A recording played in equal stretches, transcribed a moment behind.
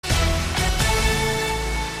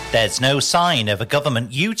There's no sign of a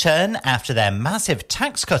government U-turn after their massive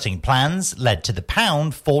tax-cutting plans led to the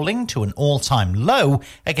pound falling to an all-time low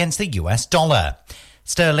against the US dollar.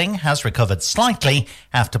 Sterling has recovered slightly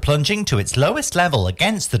after plunging to its lowest level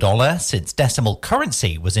against the dollar since decimal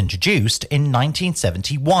currency was introduced in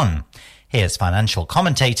 1971. Here's financial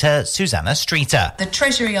commentator Susanna Streeter. The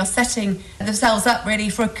Treasury are setting themselves up really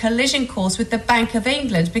for a collision course with the Bank of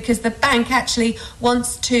England because the bank actually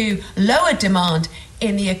wants to lower demand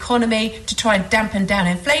in the economy to try and dampen down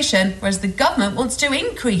inflation, whereas the government wants to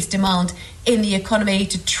increase demand in the economy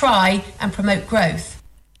to try and promote growth.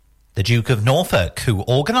 The Duke of Norfolk, who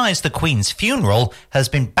organised the Queen's funeral, has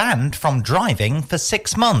been banned from driving for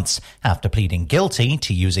 6 months after pleading guilty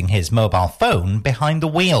to using his mobile phone behind the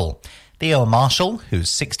wheel. The Earl Marshal, who's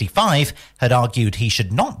 65, had argued he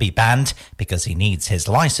should not be banned because he needs his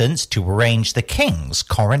licence to arrange the King's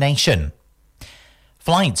coronation.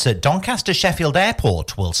 Flights at Doncaster Sheffield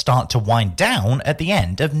Airport will start to wind down at the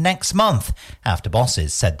end of next month, after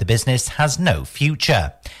bosses said the business has no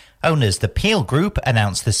future. Owners the Peel Group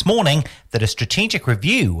announced this morning that a strategic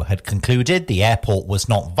review had concluded the airport was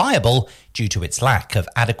not viable due to its lack of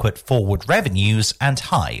adequate forward revenues and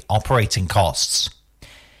high operating costs.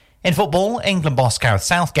 In football, England boss Gareth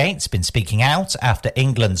Southgate's been speaking out after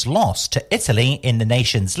England's loss to Italy in the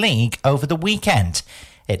Nations League over the weekend.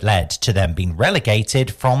 It led to them being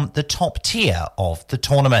relegated from the top tier of the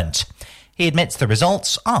tournament. He admits the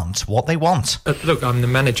results aren't what they want. Look, I'm the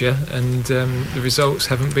manager and the results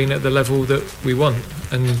haven't been at the level that we want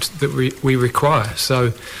and that we require.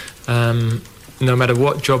 So no matter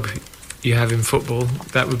what job you have in football,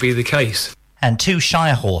 that would be the case. And 2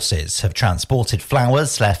 Shire horses have transported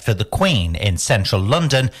flowers left for the Queen in central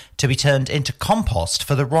London to be turned into compost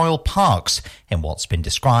for the royal parks in what's been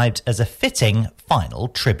described as a fitting final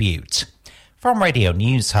tribute. From Radio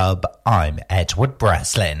News Hub, I'm Edward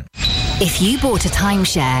Breslin. If you bought a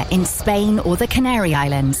timeshare in Spain or the Canary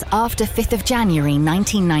Islands after 5th of January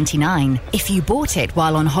 1999, if you bought it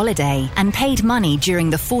while on holiday and paid money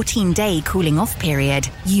during the 14-day cooling-off period,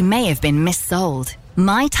 you may have been missold.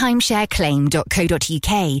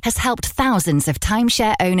 MyTimeshareClaim.co.uk has helped thousands of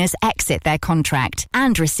timeshare owners exit their contract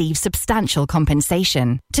and receive substantial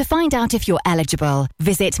compensation. To find out if you're eligible,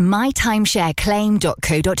 visit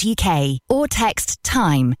MyTimeshareClaim.co.uk or text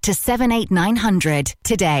TIME to 78900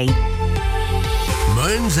 today.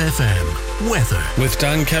 Mearns FM weather with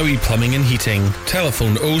Dan Cowie Plumbing and Heating.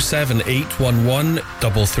 Telephone 07811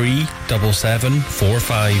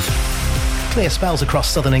 337745. Clear spells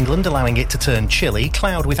across southern England, allowing it to turn chilly.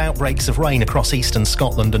 Cloud with outbreaks of rain across eastern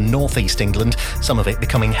Scotland and northeast England, some of it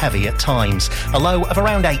becoming heavy at times. A low of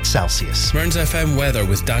around 8 Celsius. Mearns FM weather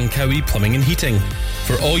with Dan Cowie Plumbing and Heating.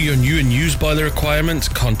 For all your new and used boiler requirements,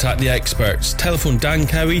 contact the experts. Telephone Dan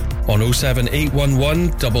Cowie on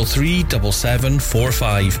 07811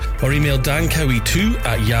 337745 or email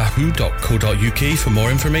dancowie2@yahoo.co.uk for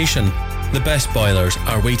more information. The best boilers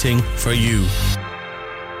are waiting for you.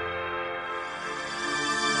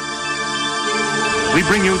 We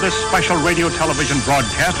bring you this special radio television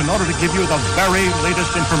broadcast in order to give you the very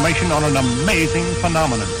latest information on an amazing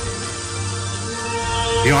phenomenon.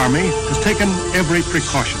 The Army has taken every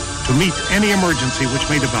precaution to meet any emergency which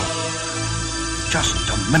may develop. Just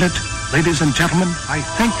a minute, ladies and gentlemen, I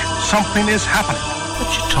think something is happening.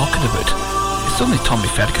 What you talking about? It's only Tommy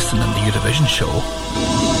Ferguson in the Eurovision show.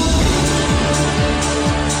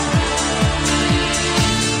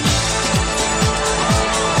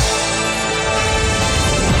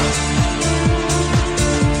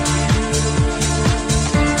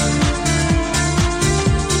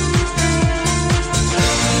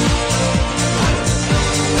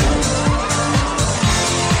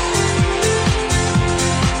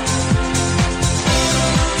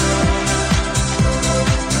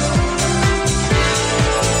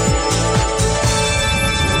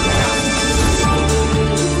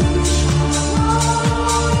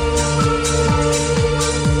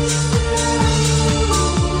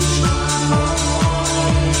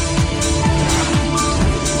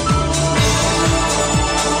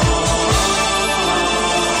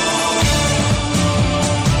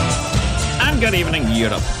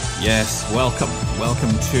 Yes, welcome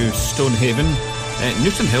to Stonehaven.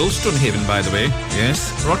 Newton Hill, Stonehaven, by the way.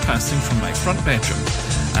 Yes, broadcasting from my front bedroom.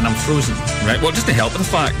 And I'm frozen. Right, well, just to help with the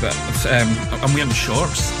fact that I'm wearing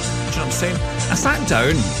shorts. Do you know what I'm saying? I sat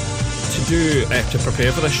down to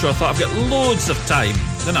prepare for this show. I thought I've got loads of time.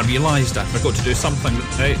 Then I realised I forgot to do something.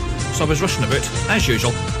 Right? So I was rushing about, as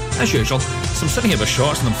usual. So I'm sitting here with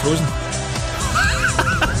shorts and I'm frozen.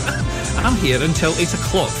 And I'm here until 8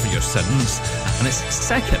 o'clock for your sins. And it's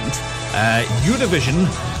second Eurovision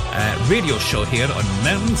radio show here on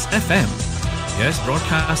Mearns FM. Yes,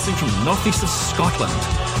 broadcasting from northeast of Scotland.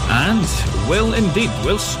 And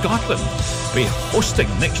will Scotland be hosting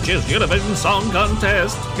next year's Eurovision Song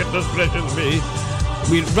Contest? Goodness gracious me.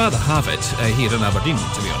 We'd rather have it here in Aberdeen,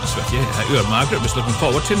 to be honest with you. Our Margaret was looking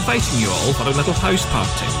forward to inviting you all for a little house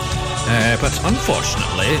party. But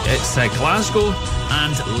unfortunately, it's Glasgow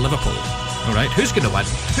and Liverpool. All right, who's going to win?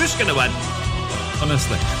 Who's going to win?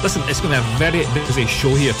 Honestly. Listen, it's going to be a very busy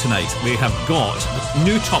show here tonight. We have got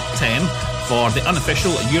new top 10 for the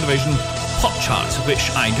unofficial Eurovision Pop Chart, which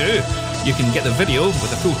I do. You can get the video with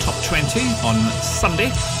the full top 20 on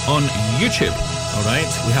Sunday on YouTube. All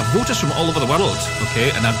right, we have voters from all over the world,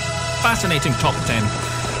 okay, and a fascinating top 10.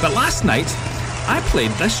 But last night, I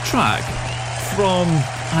played this track from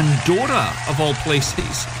Andorra, of all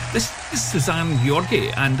places. This is Suzanne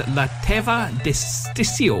Gheorghi and La Teva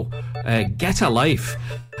Destisio, Get a Life.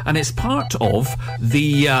 And it's part of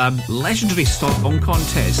the legendary song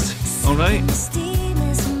contest, all right?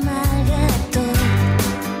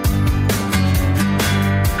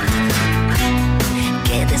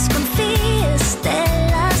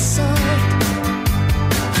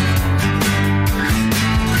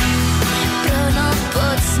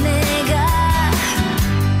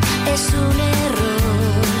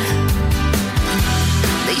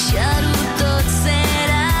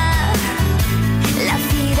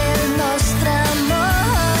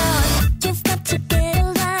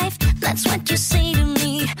 That's what you say to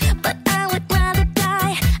me, but I would rather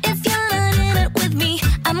die. If you're not in it with me,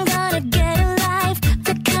 I'm gonna get a life,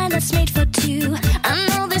 the kind that's made for two. I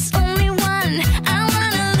know there's only one, I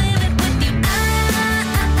wanna live it with you. I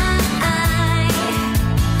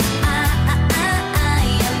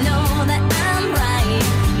know that I'm right.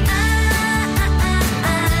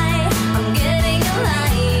 I'm getting a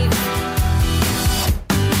life.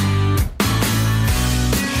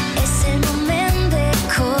 Es el momento de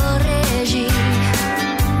corregir.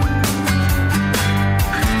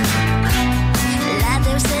 La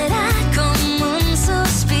tercera como un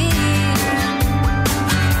suspiro.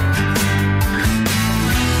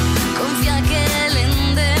 Confía que el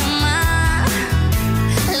endemá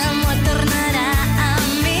l'amor tornará a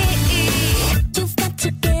mí. You've got to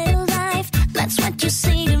get a life, that's what you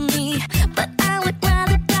say to me, but I would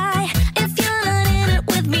rather die. If you're not in it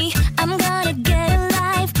with me, I'm gonna get a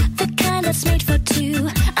life, the kind that's made for two.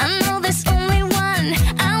 I know there's only one,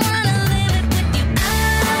 I wanna live it with you.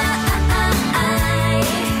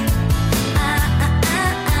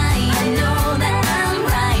 I know that I'm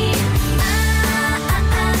right.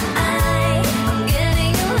 I'm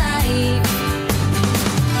getting a life.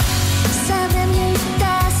 Sabrem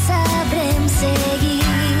lluitar, sabrem seguir.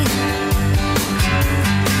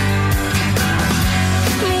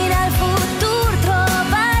 Mirar el futur,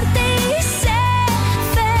 trobar-te i ser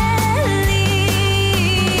feliç.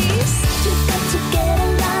 You've got to get a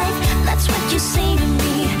life, that's what you say to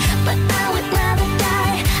me, but I would rather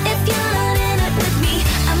die. If you're not in it with me,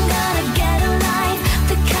 I'm gonna get a life,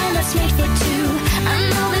 the kind that's made for two. I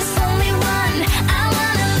know there's only one, I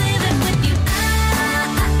wanna live it with you.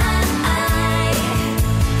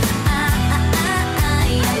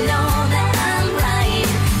 I know that I'm right.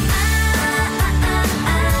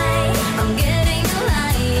 I'm getting a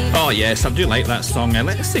life. Oh yes, I do like that song.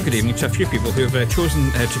 Let's say good evening to a few people who've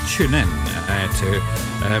chosen to tune in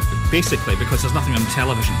basically because there's nothing on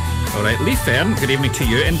television. All right, Lee Fern, good evening to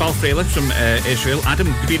you. In Balfreyla from Israel.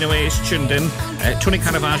 Adam Greenaway is tuned in. Tony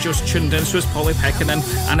Caravaggio's tuned in. So is Polly Pekkanen.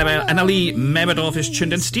 Annalie Memedov is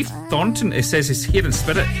tuned in. Steve Thornton says he's here in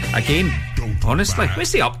spirit again. Honestly,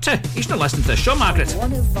 what's he up to? He's not listening to the show, Margaret.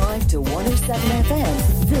 105 to 107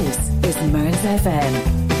 FM. This is Mearns FM.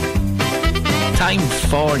 Time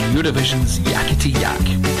for Eurovision's Yakety Yak.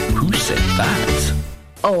 Who said that?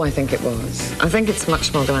 Oh, I think it was. I think it's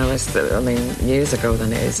much more glamorous, years ago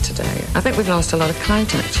than it is today. I think we've lost a lot of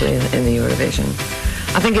clout, actually, in the Eurovision.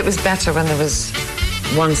 I think it was better when there was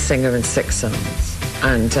one singer and 6 songs.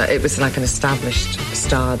 And it was like an established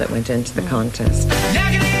star that went into the contest.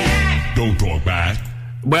 Don't talk back.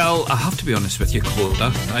 Well, I have to be honest with you,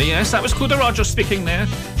 Clodagh. Yes, that was Clodagh Rogers speaking there.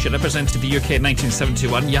 She represented the UK in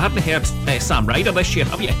 1971. You hadn't heard Sam Ryder this year,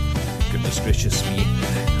 have you? Goodness gracious me.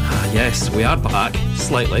 Yes, we are back,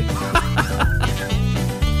 slightly.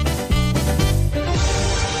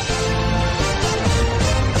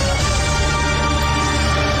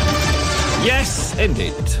 Yes,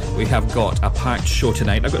 indeed. We have got a packed show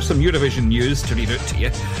tonight. I've got some Eurovision news to read out to you.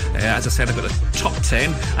 As I said, I've got the top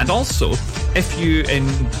 10. And also, if you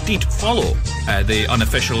indeed follow the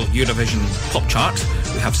unofficial Eurovision pop chart,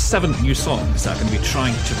 we have 7 new songs that are going to be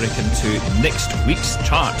trying to break into next week's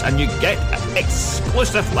chart. And you get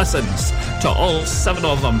exclusive listens to all 7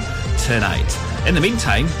 of them tonight. In the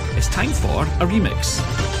meantime, it's time for a remix.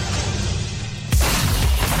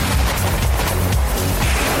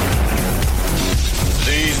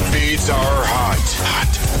 These beats are hot.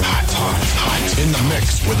 In the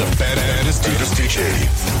mix with the baddest DJ.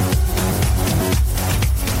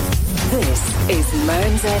 This is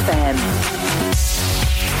Mearns FM.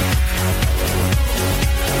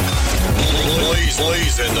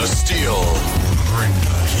 Blazing the steel. Bring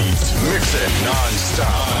the heat. Mix it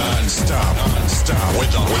non-stop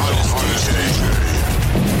with the hottest DJ.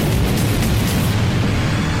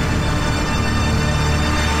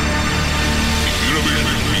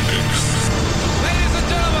 Ladies and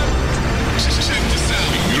gentlemen, check this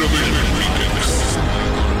out. Eurovision remix.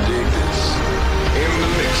 Dig this. In the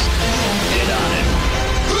mix. Get on it.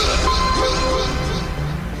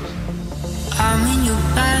 I'm in your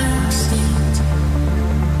backseat.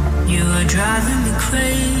 You are driving me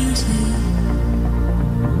crazy.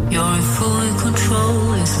 You're in full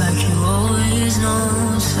control. It's like you always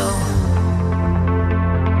know so.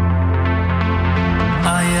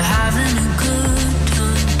 Are you having a good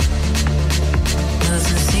time?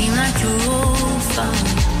 Doesn't seem like you're all fine.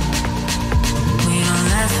 We don't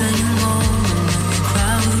laugh anymore. We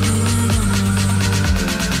cry, we do it all.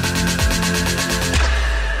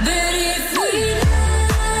 But if we lie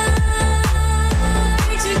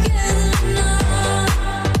together now,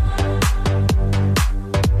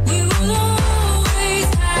 we will always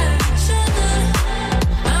have each other.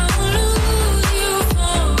 I won't lose you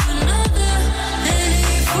for another. And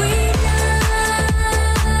if we lie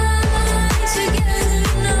together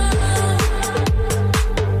now,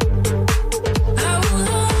 I will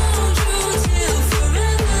hold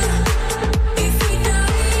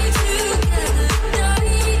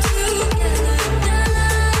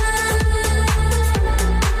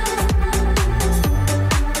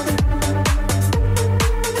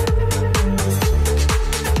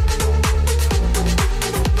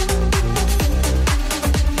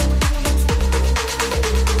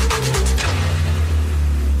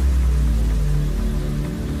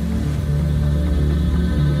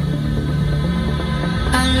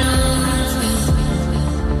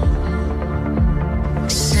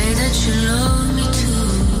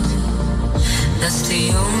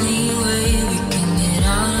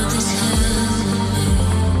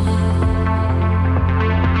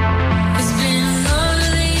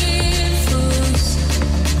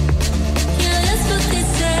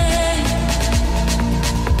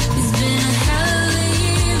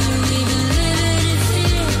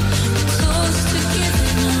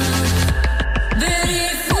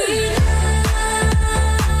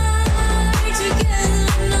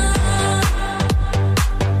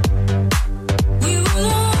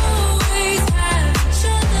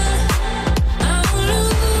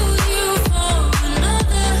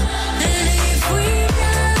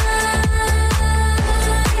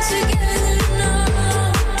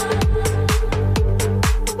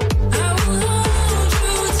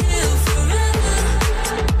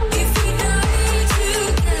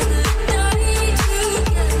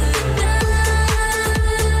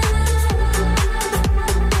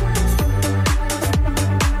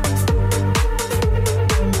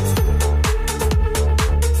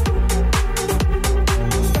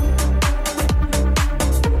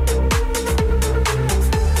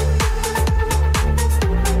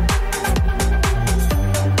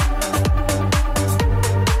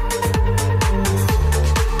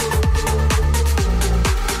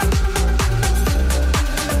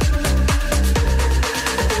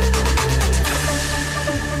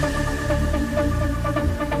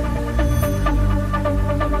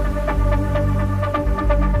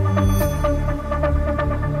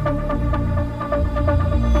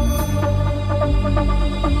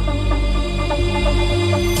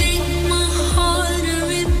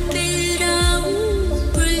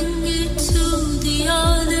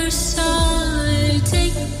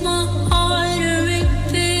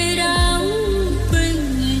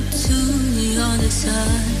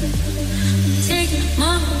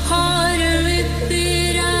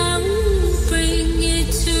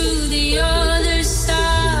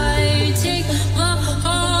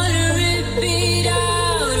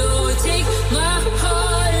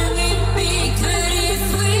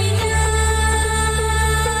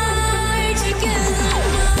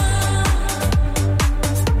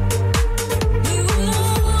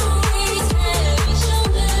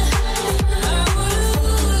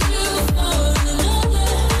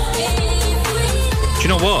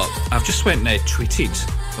what? I've just went and tweeted,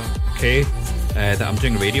 okay, that I'm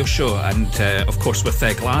doing a radio show, and of course with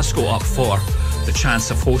Glasgow up for the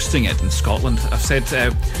chance of hosting it in Scotland. I've said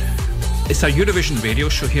it's a Eurovision radio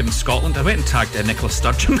show here in Scotland. I went and tagged Nicola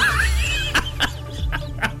Sturgeon.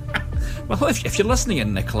 Well, if you're listening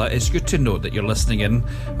in, Nicola, it's good to know that you're listening in.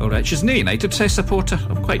 All right, she's no United supporter.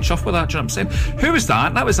 I'm quite chuffed with that, do you know what I'm saying? Who was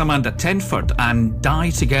that? That was Amanda Tenford and Die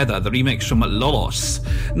Together, the remix from Lolos.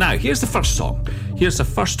 Now, here's the first song. Here's the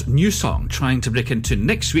first new song trying to break into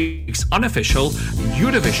next week's unofficial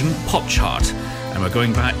Eurovision pop chart. And we're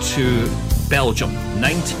going back to Belgium,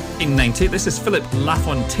 1990. This is Philippe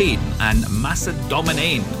Lafontaine and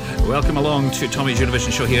Macédominien. Welcome along to Tommy's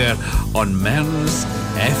Eurovision show here on Mearns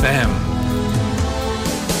FM.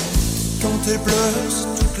 Quand elle pleure,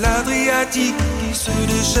 c'est toute l'Adriatique qui se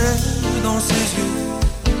déchaîne dans ses yeux.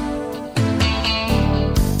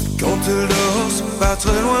 Quand elle dort, c'est pas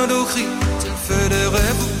très loin d'Ochrid. Elle fait des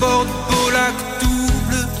rêves au bord du beau lac tout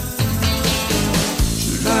bleu.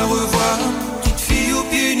 Je la revois, petite fille aux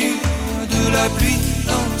pieds nus, de la pluie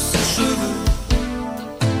dans ses cheveux.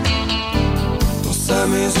 Dans sa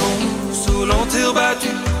maison, sous l'enterre battue,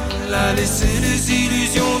 elle a laissé les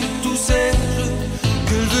illusions de tous ces jeux.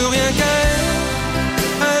 Que je veux rien qu'à elle,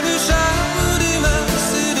 à le charme des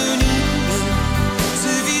Macédonies.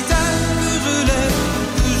 C'est vital que je l'aime,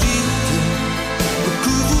 que j'y tienne.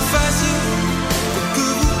 Que vous fassiez, que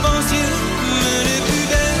vous pensiez, mais les plus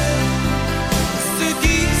belles, ceux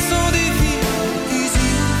qui sont des filles, qui y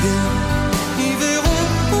viennent, ils verront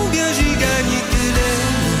combien j'ai gagné qu'elle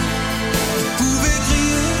aime. Vous pouvez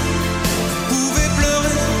crier, vous pouvez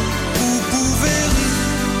pleurer, vous pouvez rire.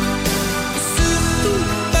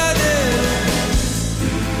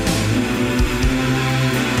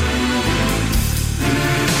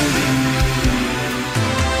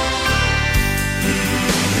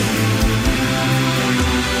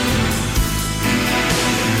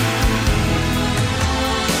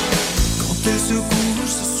 Elle se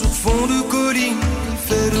couche sur fond de colline, elle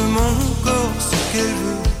fait de mon corps ce qu'elle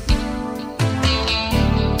veut.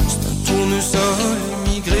 C'est un tournesol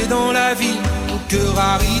immigré dans la ville, au cœur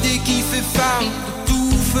aride et qui fait femme de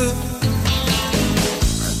tout feu.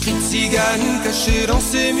 Un cri de cigane caché dans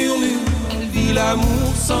ses murmures, elle vit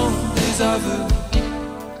l'amour sans désaveu.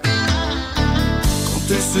 Quand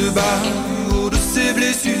elle se bat du haut de ses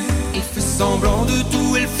blessures, elle fait semblant de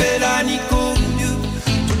tout, elle fait la nique au mieux.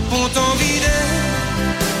 Ont envie d'elle,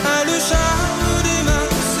 à le charme des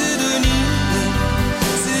Macédonies.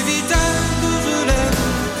 C'est vital que je l'aime,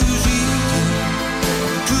 que j'y tienne.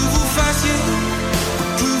 Que vous fassiez,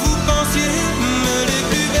 que vous pensiez, mais les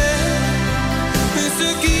plus belles. Mais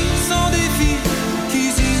ceux qui sont des filles, qui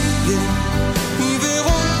y viennent, ils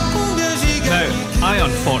verront combien j'y gagne. Now, I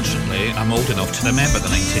unfortunately am old enough to remember the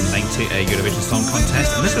 1990 Eurovision Song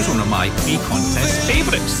Contest, and this was one of my pre-contest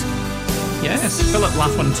favourites. Yes, Philippe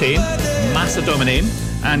Lafontaine, Macédominien,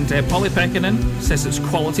 and Polly Pekkanen says it's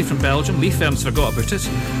quality from Belgium. Lee Ferns forgot about it.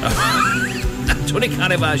 Tony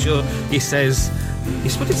Caravaggio, he says,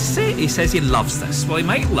 what did he say? He says he loves this. Well, he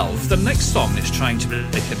might love the next song that's trying to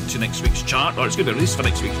break into next week's chart, or it's going to be released for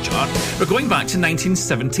next week's chart. We're going back to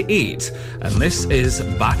 1978, and this is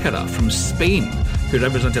Baccarat from Spain, who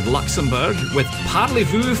represented Luxembourg with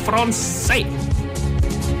Parlez-vous français?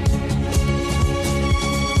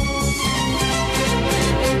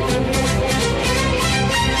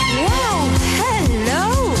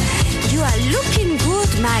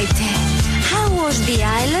 Maite, how was the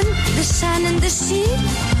island, the sun and the sea?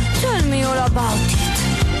 Tell me all about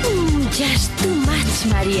it. Just too much,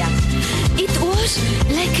 Maria. It was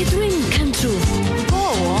like a dream come true. Go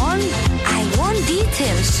on, I want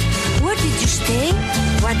details. Where did you stay?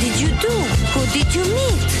 What did you do? Who did you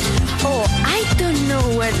meet? Oh, I don't know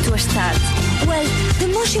where to start. Well, the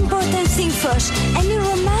most important thing first. Any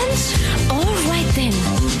romance? All right then.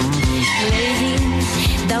 Lady,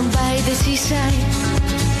 down by the seaside,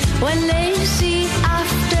 one lazy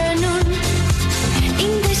afternoon,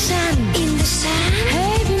 in the sun,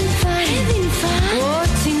 having fun,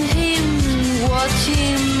 watching him,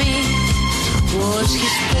 watching me. Was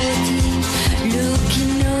his pretty,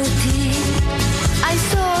 looking naughty? I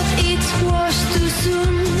thought it was too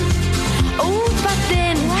soon. Oh, but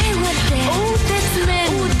then, why was that? Oh,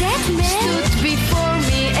 that man stood before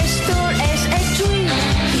me, as tall as a tree.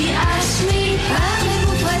 He asked me,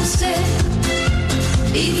 parlez-vous français?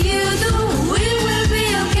 If you do, we will be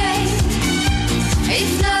okay.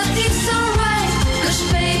 If not, it's alright. 'Cause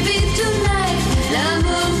baby, tonight,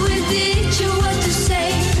 l'amour will teach you what to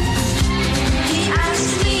say. He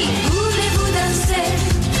asked me, voulez-vous danser?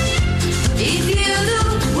 If you do,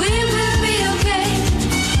 we will be okay.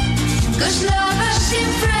 'Cause lovers words in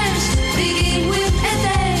French begin with a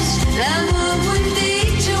dash. L'amour will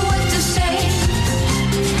teach you what to say.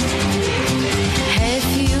 Have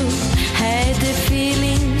you had the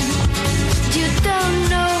feeling you don't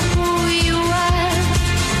know who you are?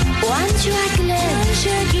 Once you are glad,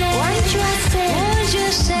 once you are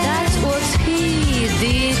sad, that's what he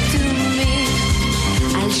did to me.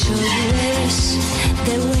 I'll show you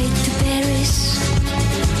the way to Paris.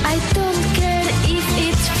 I don't care if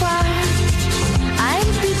it's far.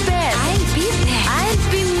 I'll be bad, I'll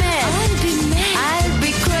be mad, I'll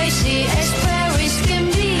be crazy as Paris can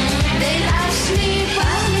be. They'll ask me,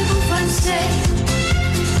 parlez-vous français?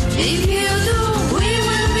 If you do, we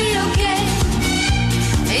will be okay.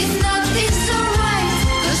 If not, it's alright,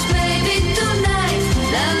 'cause baby tonight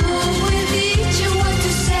l'amour will teach you what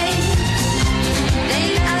to say.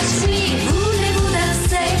 They'll ask me, voulez-vous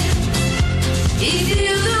danser? If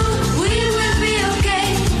you do, we will be okay.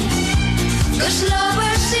 'Cause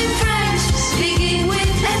lovers in French begin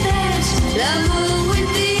with a dash. L'amour will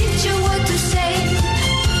teach you what to say.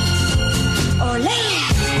 Olé!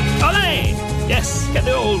 Olé! Yes, get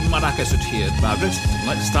the old maracas out here, Margaret.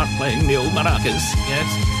 Let's start playing the old maracas. Yes.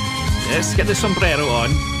 Yes, get the sombrero on.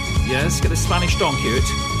 Yes, get the Spanish donkey out.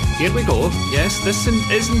 Here we go. Yes, this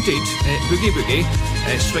is indeed boogie boogie.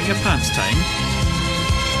 Swing your pants time.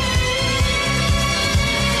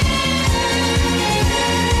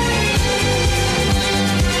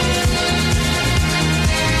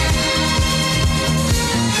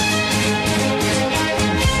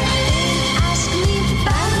 Ask me,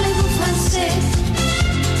 parlez-vous français?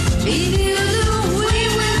 If you do, we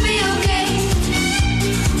will be okay.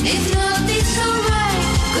 If not, it's alright,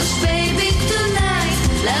 'cause baby tonight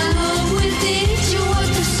l'amour will teach you what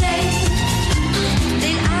to say.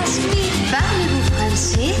 They'll ask me, parlez-vous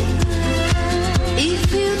français? If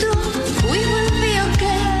you do, we will be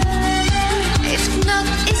okay. If not,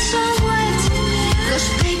 it's alright, 'cause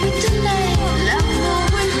baby tonight l'amour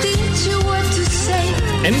will teach you what to say.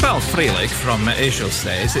 Inbal Freilich from Israel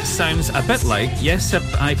says it sounds a bit like Yes Sir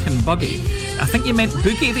I Can Boogie. I think you meant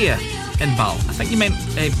boogie there, Inbal. I think you meant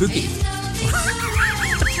boogie.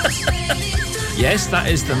 Yes, that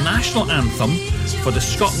is the national anthem for the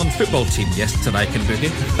Scotland football team. Yes Sir I Can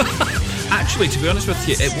Boogie. Actually, to be honest with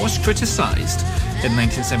you, it was criticised in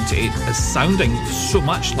 1978 as sounding so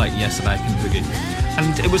much like Yes Sir I Can Boogie.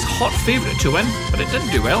 And it was hot favourite to win, but it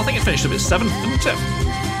didn't do well. I think it finished about 7th, didn't it?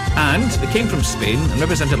 And they came from Spain and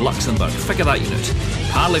represented Luxembourg. Figure that unit.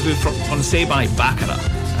 Parlez-vous français by Baccarat.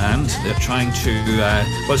 And they're trying to...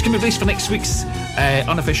 well, it's going to be released for next week's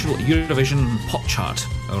unofficial Eurovision pop chart.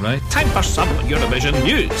 All right? Time for some Eurovision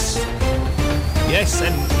news. Yes,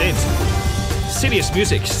 indeed. Serious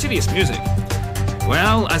music, serious music.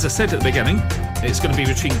 Well, as I said at the beginning, it's going to be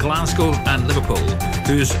between Glasgow and Liverpool,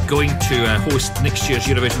 who's going to host next year's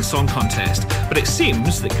Eurovision Song Contest. But it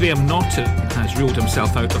seems that Graham Norton has ruled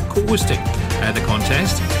himself out of co-hosting the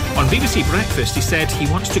contest. On BBC Breakfast, he said he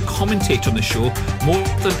wants to commentate on the show more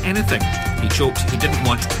than anything. He joked he didn't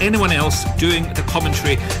want anyone else doing the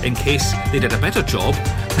commentary in case they did a better job,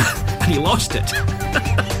 and he lost it.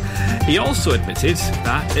 He also admitted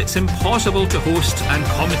that it's impossible to host and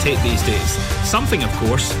commentate these days. Something, of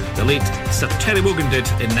course, the late Sir Terry Wogan did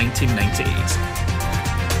in 1998.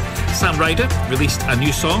 Sam Ryder released a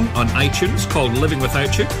new song on iTunes called Living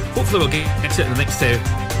Without You. Hopefully we'll get it in the next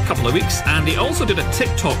couple of weeks. And he also did a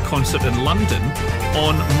TikTok concert in London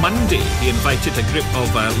on Monday. He invited a group of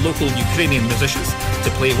local Ukrainian musicians to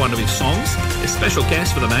play one of his songs. His special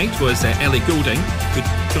guest for the night was Ellie Goulding, who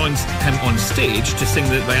joins him on stage to sing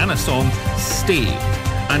the Rihanna song Stay.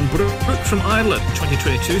 And Brooke from Ireland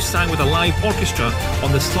 2022 sang with a live orchestra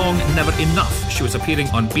on the song Never Enough. She was appearing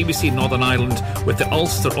on BBC Northern Ireland with the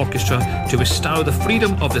Ulster Orchestra to bestow the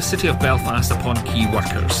freedom of the city of Belfast upon key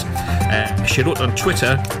workers. She wrote on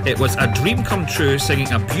Twitter, "It was a dream come true singing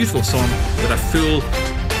a beautiful song with a full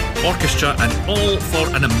orchestra and all for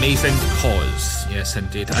an amazing cause." Yes,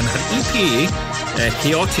 indeed. And her EP,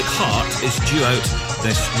 Chaotic Heart, is due out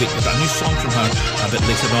this week. We've got a new song from her a bit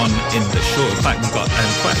later on in the show. In fact, we've got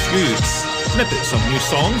quite a few snippets of new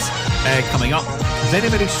songs coming up very,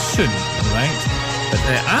 very soon, right? But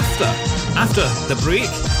after the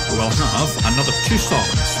break, we will have another 2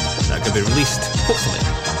 songs that are going to be released, hopefully,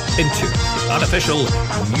 into the unofficial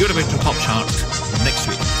Eurovision Pop Chart next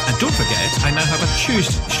week. And don't forget, I now have a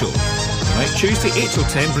Tuesday show. Right, Tuesday 8 till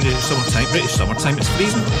 10, British summertime, it's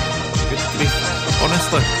freezing. Good grief,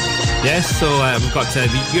 honestly. Yes, so we've got the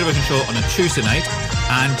Eurovision show on a Tuesday night,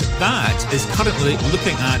 and that is currently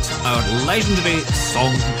looking at our legendary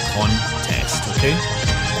song contest, okay?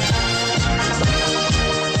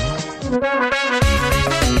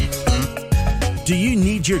 Do you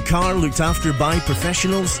Need your car looked after by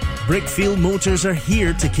professionals? Brickfield Motors are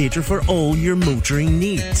here to cater for all your motoring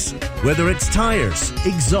needs. Whether it's tyres,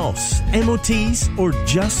 exhausts, MOTs or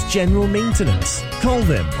just general maintenance, call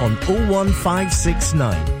them on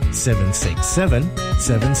 01569 767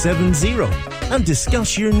 770 and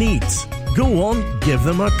discuss your needs. Go on, give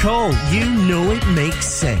them a call. You know it makes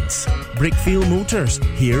sense. Brickfield Motors,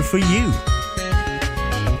 here for you.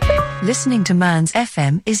 Listening to Mearns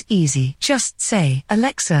FM is easy. Just say,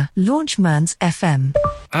 Alexa, launch Mearns FM.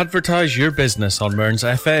 Advertise your business on Mearns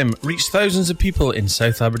FM. Reach thousands of people in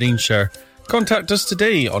South Aberdeenshire. Contact us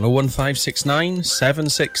today on 01569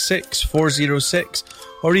 766 406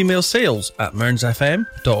 or email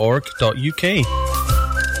sales@mearnsfm.org.uk.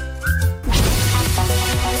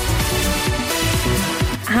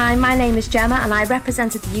 Hi, my name is Gemma and I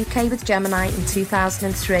represented the UK with Gemini in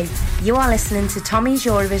 2003. You are listening to Tommy's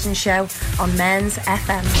Eurovision show on Mearns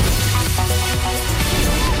FM.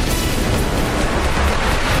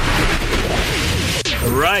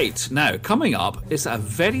 Right, now, coming up is a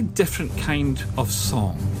very different kind of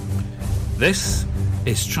song. This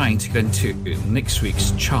is trying to get into next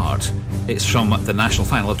week's chart. It's from the national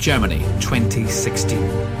final of Germany, 2016.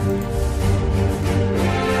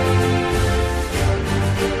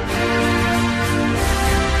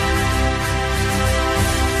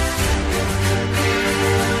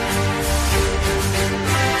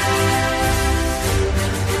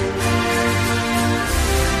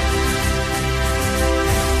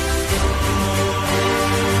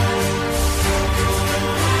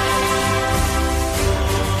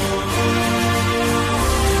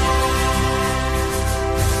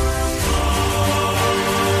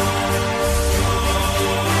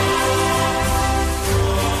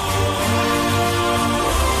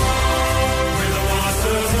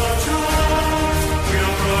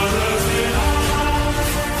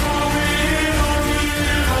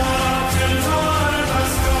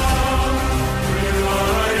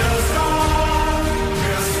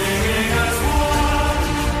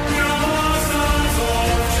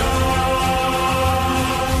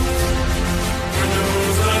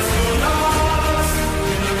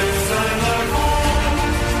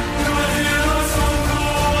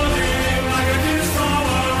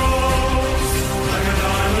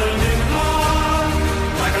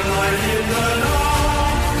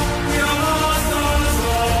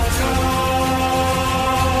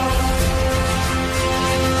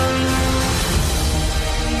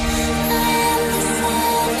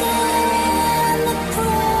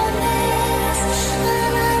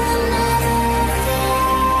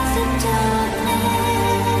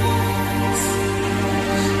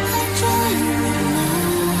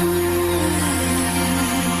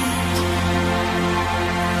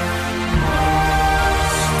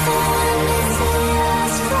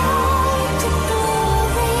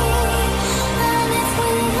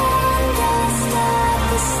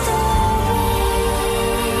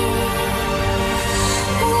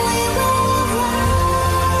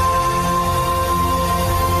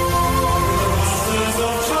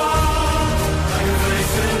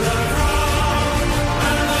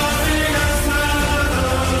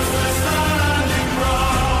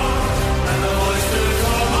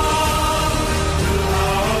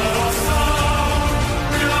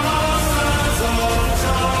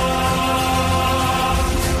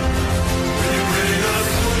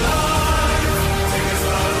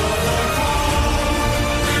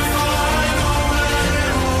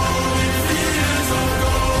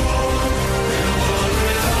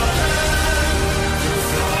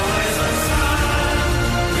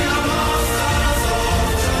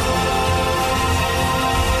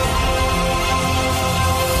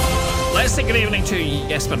 Good evening to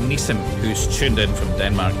Jesper Nissen, who's tuned in from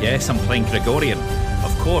Denmark. Yes, I'm playing Gregorian.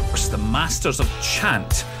 Of course, the Masters of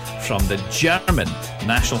Chant from the German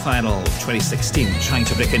National Final 2016, trying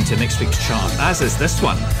to break into next week's chart, as is this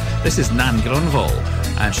one. This is Nan Grunwald,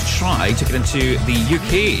 and she tried to get into the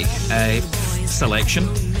UK selection,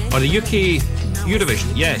 or the UK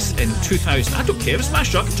Eurovision, yes, in 2000. I don't care, it's my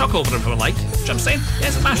show, I can talk over it if I like. Do you know what I'm saying?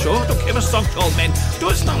 Yes, it's my show, I don't care if it's a song called Men.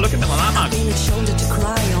 Don't stop looking at me like that, man. I've been a shoulder to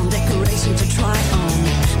cry on, decoration to try on,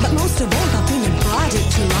 but most of all, I've been a body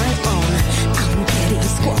to lie on. I'm getting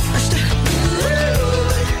squashed.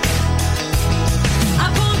 I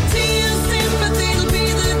put tears in, but they'll be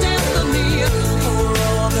the death of me for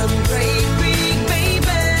all them great big babies.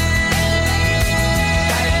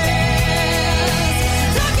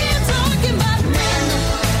 Talking about men,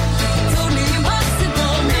 totally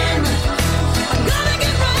impossible men. I'm gonna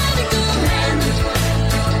get radical men,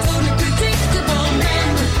 totally predictable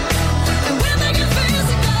men.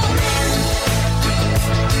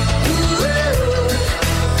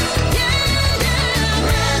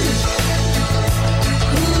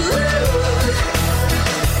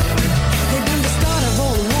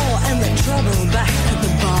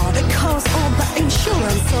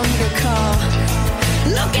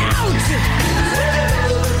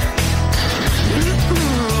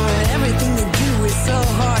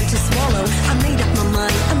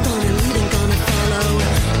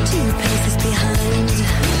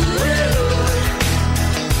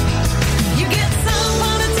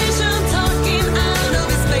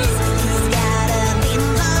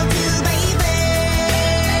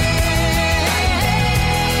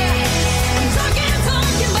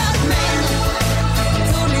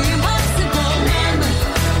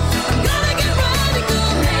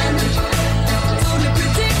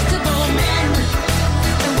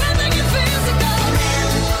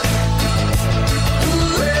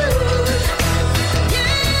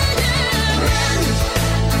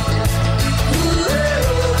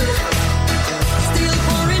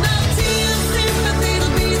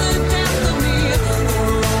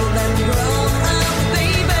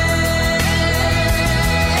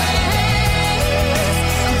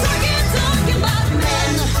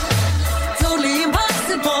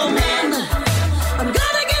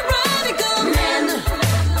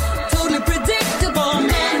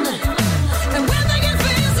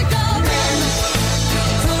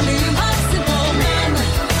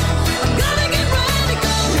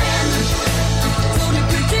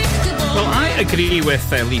 agree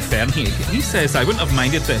with Lee Ferney. He says, I wouldn't have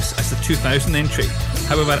minded this as the 2000 entry.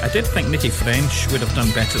 However, I did think Nicky French would have done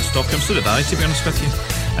better at Stockholm. So did I, to be honest with you.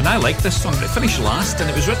 And I like this song, but it finished last, and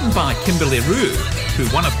it was written by Kimberly Rue, who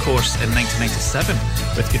won, of course, in 1997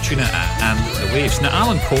 with Katrina and the Waves. Now,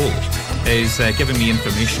 Alan Cole is giving me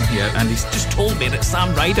information here, and he's just told me that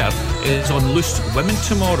Sam Ryder is on Loose Women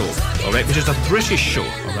tomorrow, all right, which is a British show,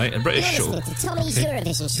 all right, a British show. To Tommy's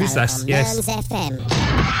Eurovision show Who's this? on Yes. Mearns FM.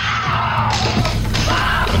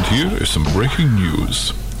 And here is some breaking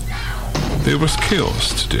news. There was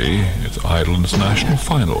chaos today at Ireland's national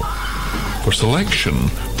final for selection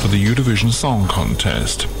for the Eurovision Song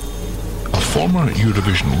Contest. A former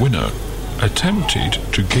Eurovision winner attempted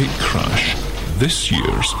to gatecrash this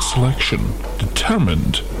year's selection,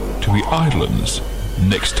 determined to be Ireland's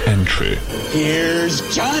next entry. Here's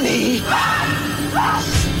Johnny.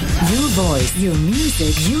 Your voice, your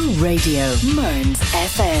music, your radio. Mearns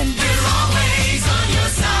FM. We're always on your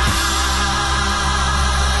side.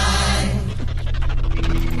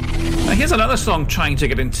 Now here's another song trying to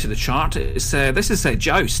get into the chart. This is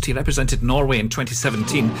Joust. He represented Norway in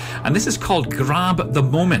 2017, and this is called Grab the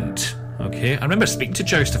Moment. Okay, I remember speaking to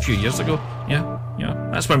Joust a few years ago. Yeah,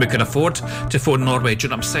 that's when we could afford to phone Norway, do you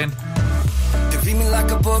know what I'm saying? You read me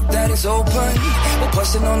like a book that is open. We're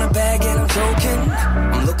pushing on a bag and I'm joking.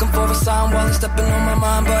 I'm looking for a sign while it's stepping on my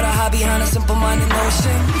mind, but I hide behind a simple-minded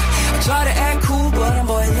notion. I try to act cool, but I'm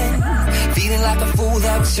boiling. Feeling like a fool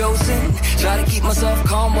that was chosen. Try to keep myself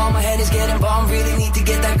calm while my head is getting bombed. Really need to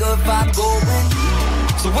get that good vibe going.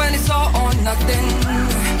 So when it's all or nothing,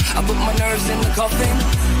 I put my nerves in the coffin.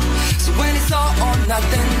 So when it's all or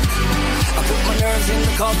nothing, I put my nerves in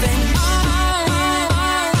the coffin.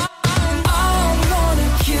 I'm gonna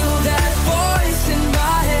kill that voice in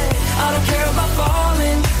my head. I don't care about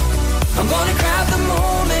falling. I'm gonna grab the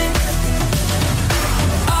moment.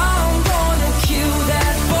 I'm gonna kill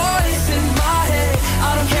that voice in my head.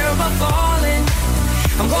 I don't care about falling.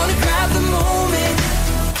 I'm gonna grab the moment.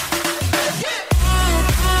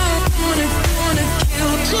 I'm gonna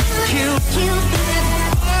kill that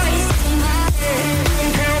voice in my head.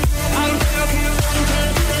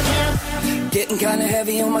 Getting kinda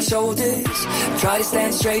heavy on my shoulders. Try to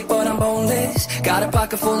stand straight, but I'm boneless. Got a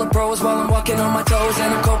pocket full of pros while I'm walking on my toes,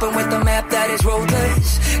 and I'm coping with the map that is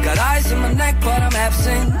roadless. Got eyes in my neck, but I'm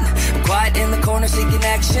absent. I'm quiet in the corner seeking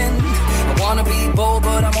action. I wanna be bold,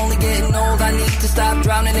 but I'm only getting old. I need to stop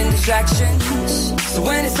drowning in distractions. So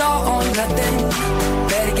when it's all or nothing,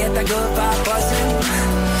 better get that good vibe buzzing.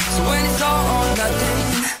 So when it's all or nothing,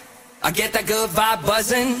 I get that good vibe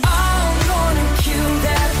buzzing. I'm gonna kill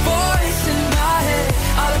that voice in my head.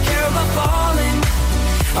 I don't care about falling.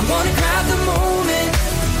 I'm gonna grab the moment.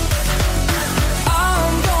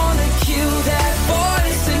 I'm gonna kill that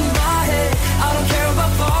voice in my head. I don't care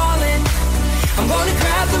about falling. I'm gonna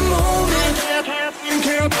grab the moment. I'm gonna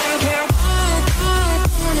kill that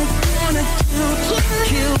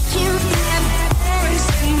voice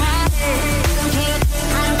in my head.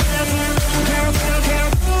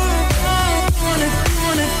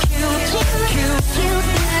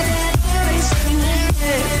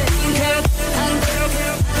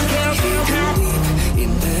 In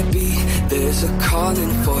that beat, there's a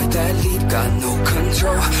calling for that leap. Got no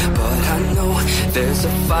control, but I know there's a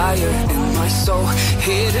fire in my soul.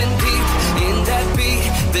 Hidden deep in that beat,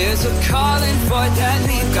 there's a calling for that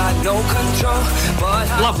leap. Got no control, but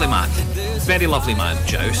I Lovely man. Very lovely man,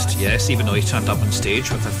 Joust. Yes, even though he turned up on stage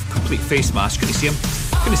with a complete face mask. Couldn't see him.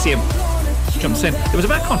 You know what I'm saying? There was a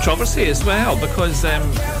bit of controversy as well, because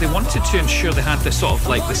they wanted to ensure they had this sort of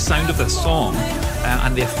like the sound of the song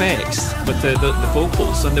and the effects with the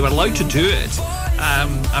vocals, and they were allowed to do it.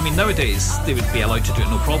 I mean, nowadays they would be allowed to do it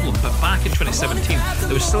no problem, but back in 2017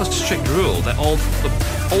 there was still a strict rule that all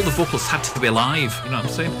the vocals had to be live. You know what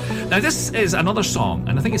I'm saying? Now this is another song,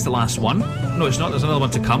 and I think it's the last one. No, it's not. There's another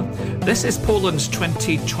one to come. This is Poland's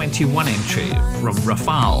 2021 entry from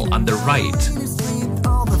Rafal and The Right.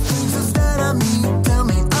 Tell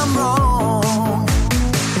me I'm wrong.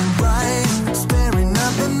 Right, staring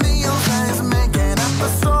up in neon eyes, making up a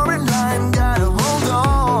storyline. Gotta hold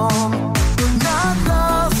on. Not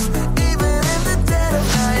lost, even in the dead of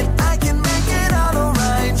night. I can make it out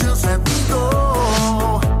alright. Just let me go.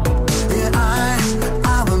 Yeah,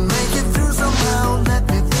 I will make it through somehow. Let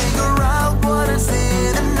me figure out what is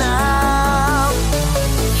in and out.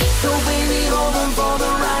 So baby, hold on for the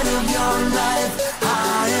ride of your life.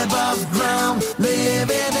 High above ground, lay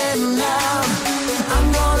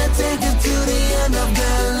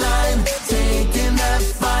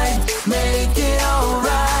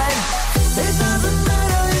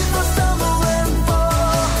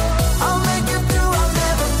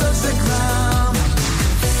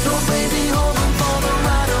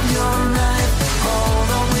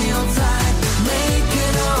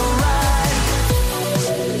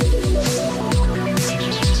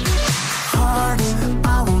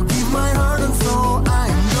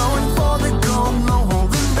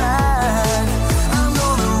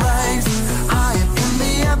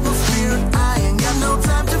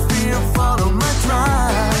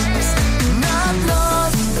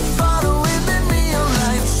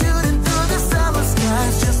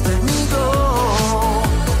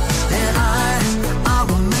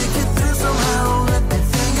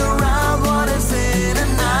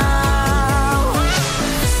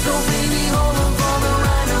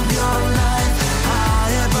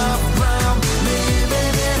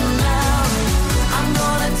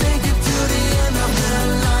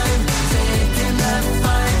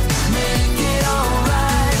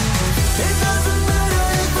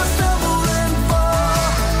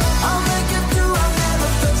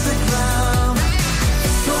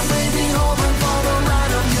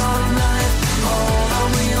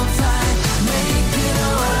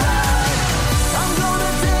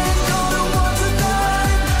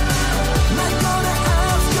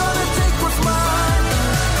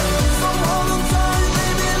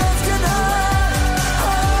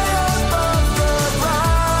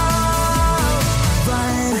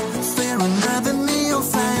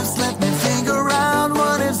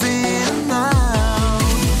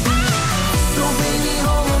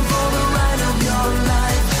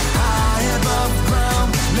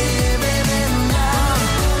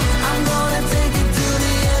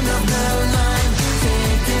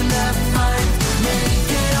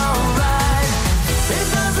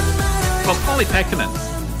Sally Pekkanen,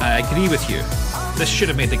 I agree with you. This should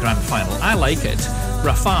have made the grand final. I like it.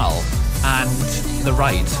 Rafal and The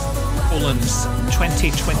Ride, Poland's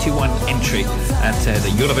 2021 entry at the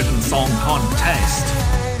Eurovision Song Contest.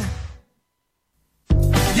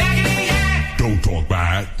 Don't talk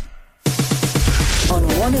back. On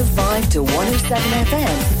 105 to 107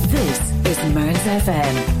 FM, this is Mearns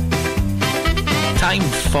FM. Time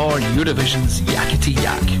for Eurovision's Yakety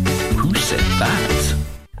Yak. Who said that?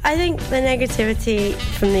 I think the negativity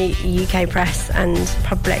from the UK press and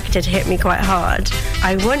public did hit me quite hard.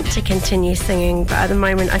 I want to continue singing, but at the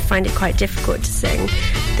moment I find it quite difficult to sing.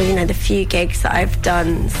 The few gigs that I've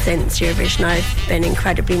done since Eurovision, I've been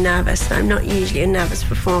incredibly nervous, and I'm not usually a nervous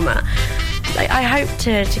performer. I hope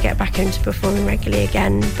to get back into performing regularly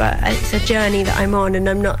again, but it's a journey that I'm on, and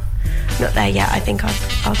I'm not there yet. I think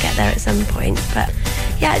I'll get there at some point, but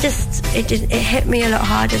yeah, it hit me a lot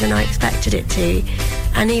harder than I expected it to.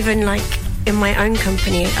 And even like in my own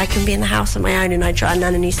company, I can be in the house on my own and I try and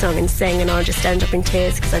learn a new song and sing, and I'll just end up in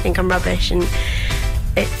tears because I think I'm rubbish. And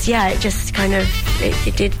it just kind of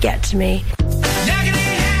it did get to me.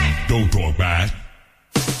 Don't talk back.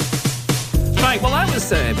 Right, well, that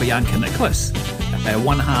was Bianca Nicholas,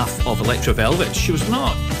 one half of Electra Velvet. She was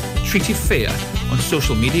not treated fair on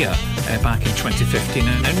social media back in 2015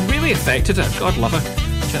 and really affected her. God love her. Do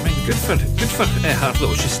you know what I mean? Good for her,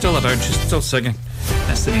 though. She's still around, she's still singing.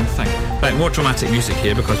 That's the main thing. Right, more dramatic music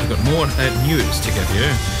here because we've got more news to give you.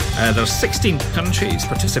 There are 16 countries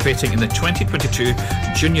participating in the 2022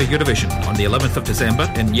 Junior Eurovision on the 11th of December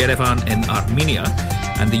in Yerevan in Armenia.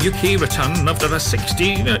 And the UK return after a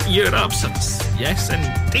 16-year absence. Yes,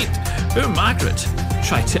 indeed. Oh, Margaret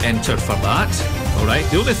tried to enter for that. All right,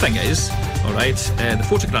 the only thing is, all right, the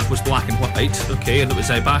photograph was black and white, okay, and it was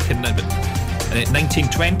back in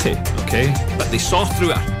 1920, okay, but they saw through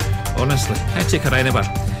her, honestly. I'd take her anywhere.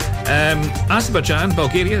 Azerbaijan,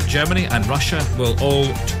 Bulgaria, Germany and Russia will all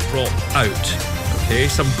drop out. Okay,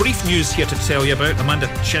 some brief news here to tell you about. Amanda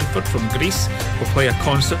Chenford from Greece will play a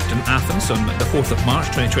concert in Athens on the 4th of March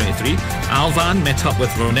 2023. Alvan met up with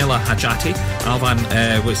Ronella Hajati. Alvan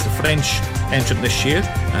was the French entrant this year,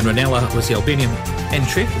 and Ronella was the Albanian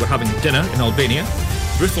entry. They were having dinner in Albania.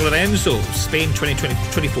 Ruth Lorenzo, Spain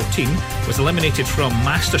 2014, was eliminated from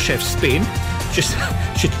MasterChef Spain.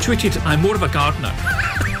 She tweeted, "I'm more of a gardener."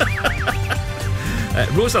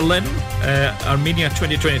 Rosa Lynn, Armenia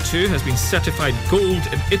 2022, has been certified gold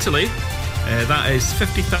in Italy. That is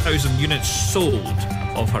 50,000 units sold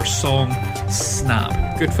of her song Snap.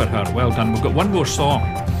 Good for her, well done. We've got one more song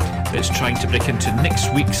that's trying to break into next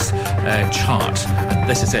week's chart, and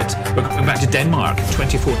this is it. We're going back to Denmark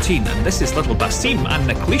 2014, and this is Little Basim and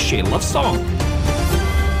the Cliché love song.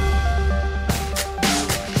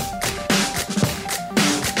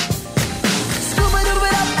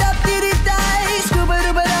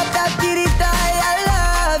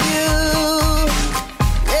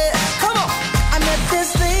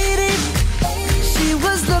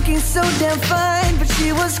 So damn fine, but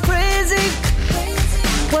she was crazy.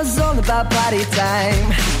 Was all about party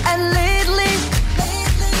time. And lately,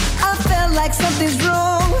 I felt like something's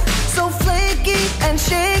wrong. So flaky and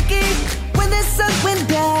shaky when the sun went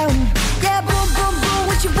down. Yeah, boom, boom, boom,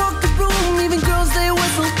 when she walked the room, even girls they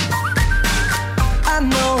whistle. I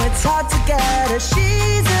know it's hard to get her.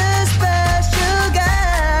 She's a special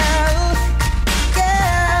girl. Yeah.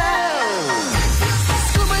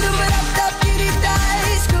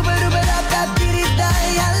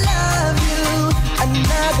 I love you.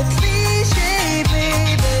 Another cliche,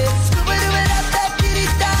 baby.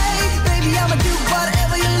 Baby, I'ma do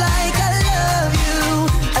whatever you like. I love you.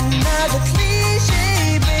 Another cliche,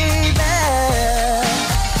 baby.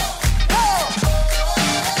 Oh.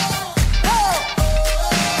 Oh.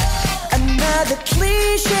 Another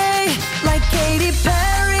cliche, like Katy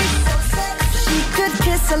Perry. She could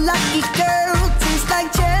kiss a lucky girl, tastes like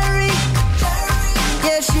cherry.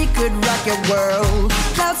 Yeah, she could rock your world.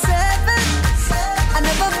 Cloud 7, I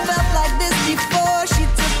never felt like this before. She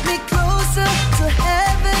took me closer to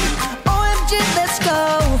heaven. OMG, let's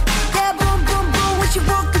go. Yeah, boom, boom, boom, when she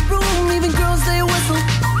walked the room, even girls they whistle.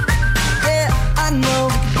 Yeah, I know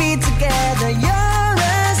we could be together. You're a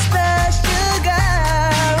special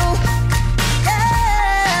girl.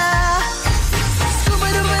 Yeah.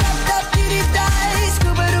 Scuba-dooba-dop-dop-dee-dee-die,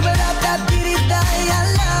 scuba-dooba-dop-dop-dee-dee-die. I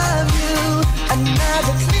love you.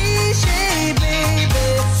 Another cliche, baby.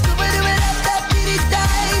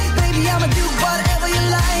 Scuba-dooba-dop-dop-dee-dee-die. Baby, I'ma do whatever you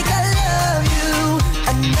like. I love you.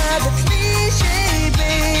 Another cliche,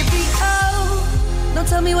 baby. Oh, don't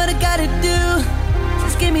tell me what I gotta do.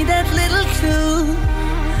 Just give me that little clue.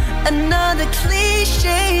 Another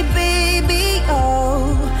cliche, baby.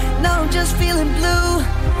 Oh, no, just feeling blue.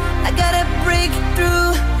 I gotta break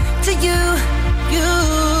through to you, you.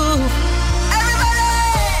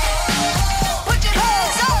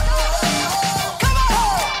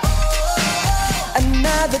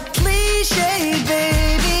 Another cliche,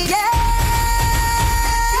 baby, yeah.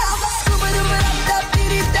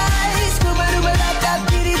 Scuba-dooba-da-da-dee-dee-die,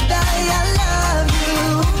 scuba-dooba-da-da-dee-dee-die, I love you.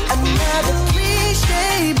 Another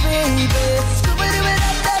cliche, baby.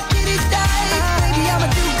 Scuba-dooba-da-da-dee-dee-die, baby, I'ma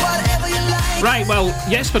do whatever you like. Right, well,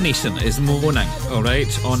 Jesper Nielsen is moaning,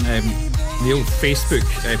 alright, on the old Facebook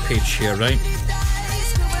page here, right?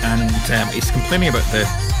 And he's complaining about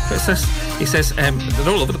what's this? He says they're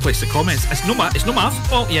all over the place, the comments. It's no my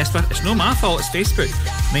fault, Jesper. It's no my fault, it's Facebook.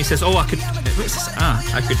 And he says, I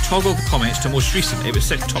could toggle the comments to most recent. It was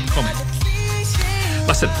set top comment.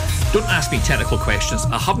 Listen, don't ask me technical questions.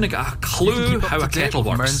 I haven't got a clue how a kettle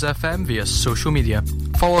works. Mearns FM via social media.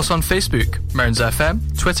 Follow us on Facebook, Mearns FM,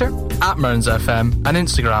 Twitter, @Mearns FM, and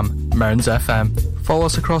Instagram, Mearns FM. Follow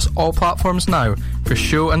us across all platforms now for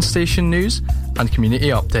show and station news and community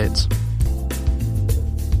updates.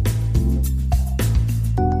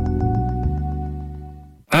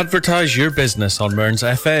 Advertise your business on Mearns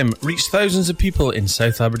FM. Reach thousands of people in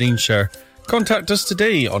South Aberdeenshire. Contact us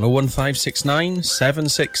today on 01569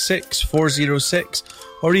 766 406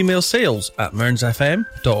 or email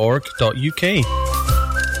sales@mearnsfm.org.uk.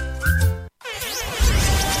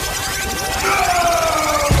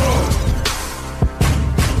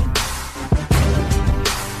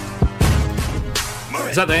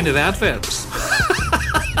 Is that the end of the adverts?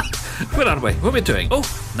 Where are we? What are we doing? Oh,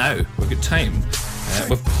 now we've got time.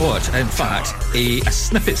 We've got, in fact, a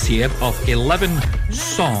snippets here of 11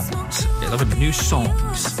 songs, 11 new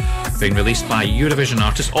songs being released by Eurovision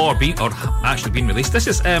artists or actually being released. This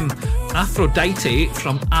is Aphrodite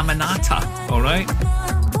from Aminata, alright?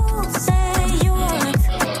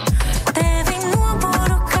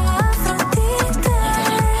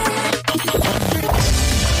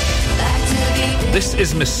 This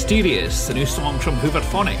is Mysterious, the new song from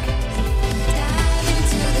Hooverphonic.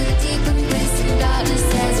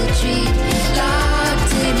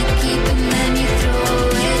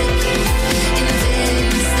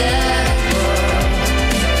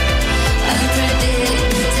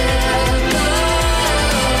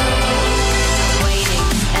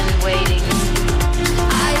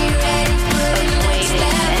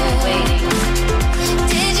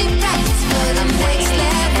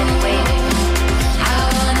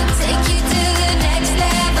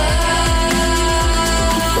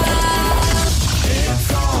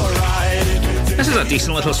 This is a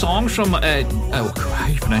decent little song from, how do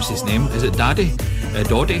you pronounce his name? Is it Daddy?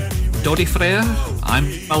 Doddy Freyr? I'm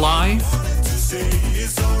Alive?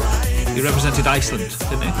 He represented Iceland,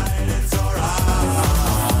 didn't he?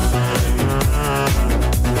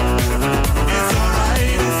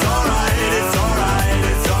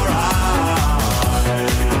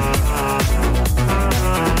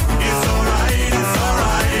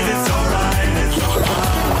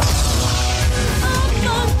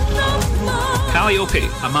 Calliope,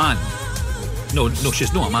 a man. No,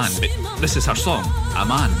 she's not a man, but this is her song, A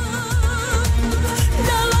Man.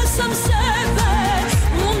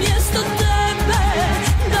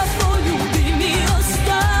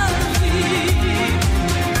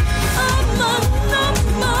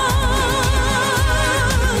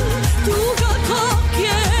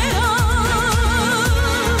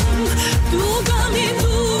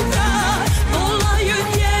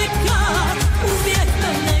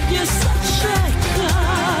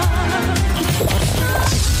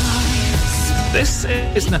 This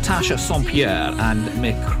is Natasha Saint-Pierre and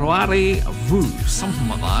Me Croirez Vous, something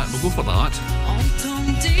like that. We'll go for that.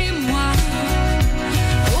 Entendez-moi,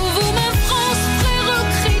 ô vous ma France, frères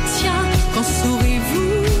chrétiens, qu'en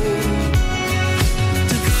saurez-vous?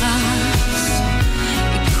 De grâce,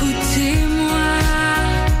 écoutez-moi.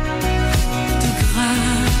 De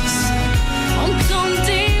grâce,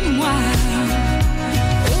 entendez-moi.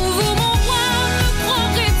 Ô vous mon roi, me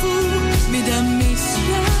croirez-vous? Mesdames,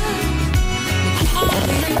 messieurs.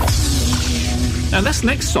 Now this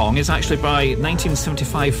next song is actually by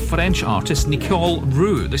 1975 French artist Nicole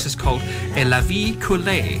Roux. This is called Et la vie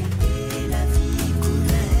coulée.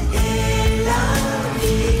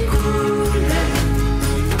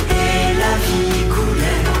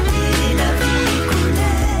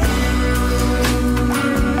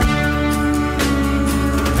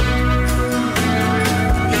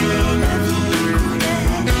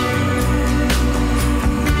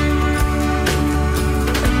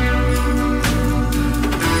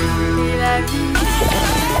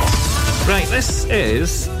 Right, this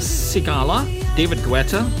is Sigala, David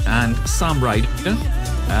Guetta and Sam Ryder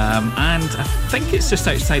and I think it's just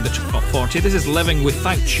outside the top 40. This is Living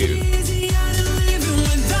Without You.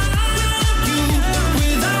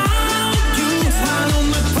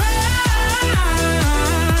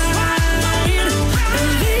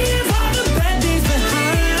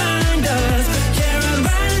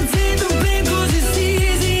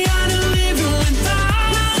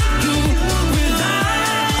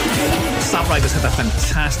 Riders had a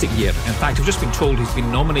fantastic year. In fact, I've just been told he's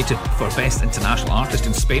been nominated for Best International Artist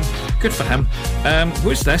in Spain. Good for him.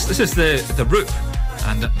 Who's this? This is the Roop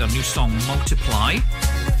and their new song Multiply.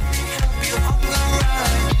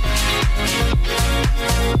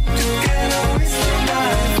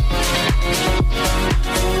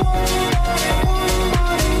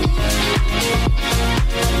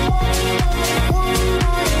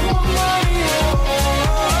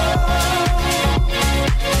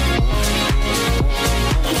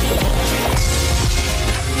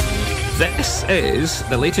 This is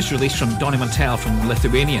the latest release from Donny Montel from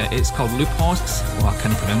Lithuania. It's called Lupos. Oh, I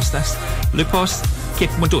can't pronounce this. Lupos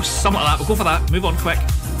Kepmodus. Something like that. We'll go for that. Move on quick.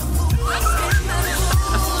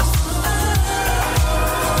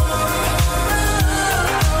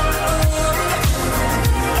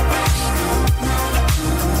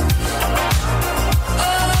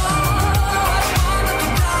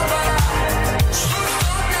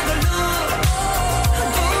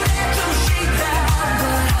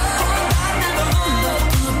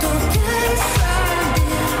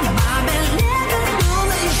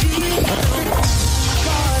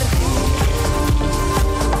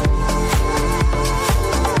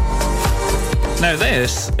 Now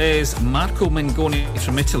this is Marco Mengoni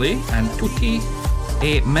from Italy and Tutti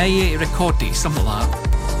e Miei Ricordi, something like that.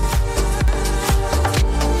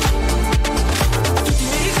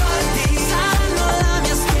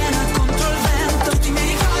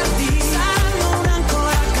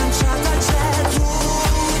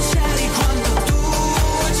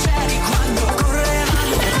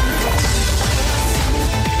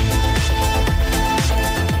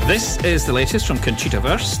 This is the latest from Conchita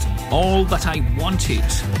Wurst, All That I Wanted.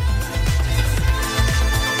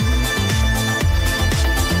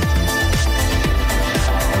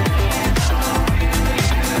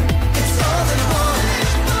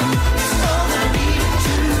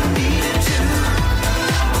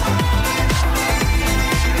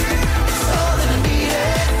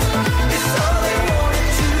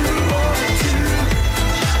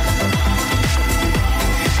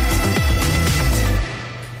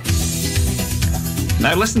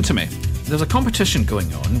 Now listen to me. There's a competition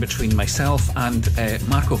going on between myself and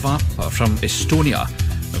Marko Vapa from Estonia,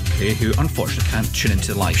 okay, who unfortunately can't tune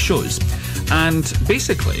into the live shows. And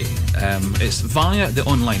basically, it's via the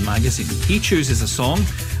online magazine. He chooses a song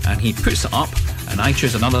and he puts it up, and I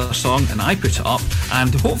choose another song and I put it up,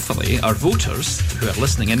 and hopefully our voters who are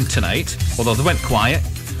listening in tonight, although they went quiet,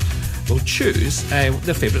 will choose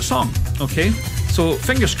their favourite song, okay? So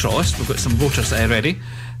fingers crossed, we've got some voters ready.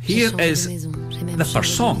 Here is the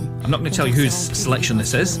first song. I'm not going to tell you whose selection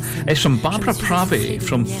this is. It's from Barbara Pravé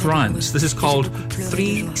from France. This is called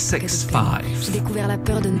 365. J'ai découvert la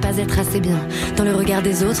peur de ne pas être assez bien dans le regard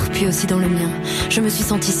des autres, puis aussi dans le mien. Je me suis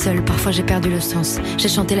sentie seule, parfois j'ai perdu le sens. J'ai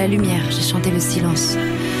chanté la lumière, j'ai chanté le silence.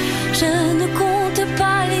 Je ne compte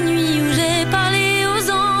pas les nuits où j'ai parlé aux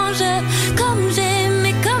anges, comme j'ai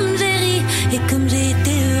aimé, comme j'ai ri et comme j'ai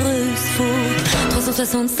été heureuse. Faut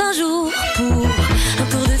 365 jours pour un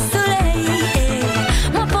tour de soleil.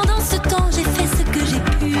 Et moi pendant ce temps j'ai fait ce que j'ai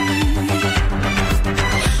pu.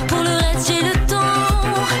 Pour le reste j'ai le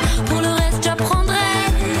temps, pour le reste j'apprendrai.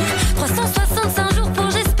 365 jours pour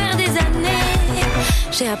j'espère des années.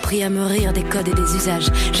 J'ai appris à me rire des codes et des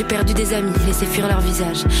usages. J'ai perdu des amis, laissé fuir leur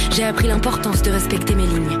visage. J'ai appris l'importance de respecter mes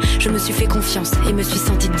lignes. Je me suis fait confiance et me suis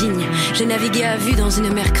sentie digne. J'ai navigué à vue dans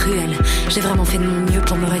une mer cruelle. J'ai vraiment fait de mon mieux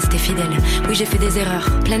pour me rester fidèle. Oui, j'ai fait des erreurs,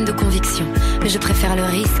 pleines de conviction, mais je préfère le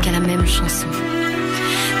risque à la même chanson.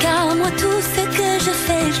 Car moi tout ce que je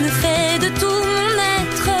fais, je le fais de tout mon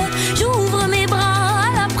être. J'ouvre mes bras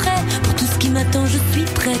à l'après. Pour tout ce qui m'attend, je suis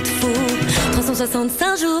prête. Faut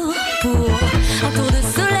 365 jours pour un tour de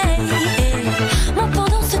soleil. Et moi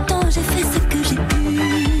pendant ce temps, j'ai fait ce que j'ai pu.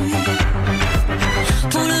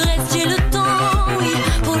 Pour le reste, j'ai le temps, oui.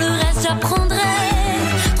 Pour le reste, j'apprendrai.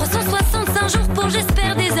 365 jours pour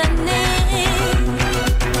j'espère des années.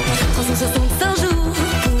 365 jours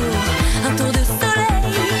pour un tour de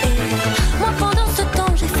soleil. Et moi pendant ce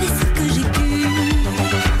temps, j'ai fait ce que j'ai pu.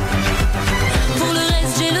 Pour le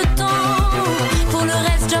reste, j'ai le temps. Pour le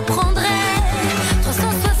reste, j'apprendrai.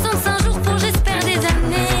 365 jours pour j'espère des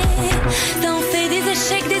années. Ça en fait des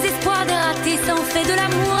échecs, des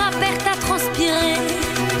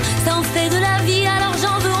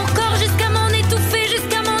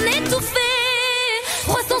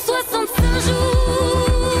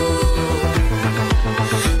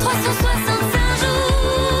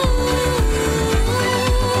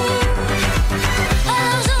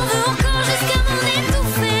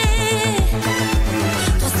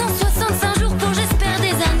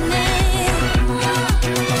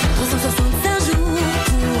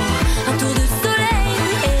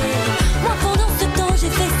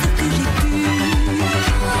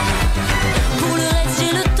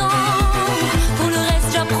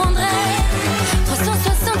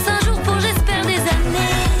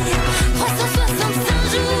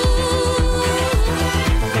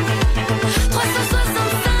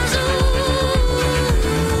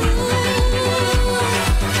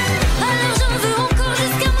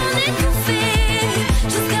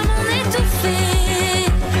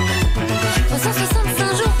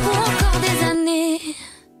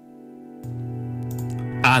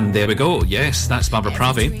And there we go. Yes, that's Barbara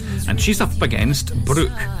Pravi. And she's up against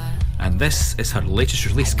Brooke. And this is her latest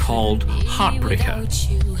release called Heartbreaker.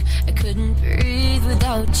 I couldn't breathe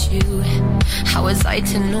without you. How was I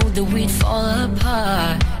to know that we'd fall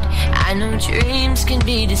apart? I know dreams can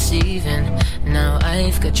be deceiving. Now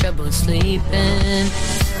I've got trouble sleeping.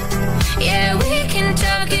 Yeah, we can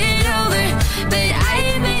talk it over, but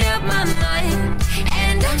I made up my mind.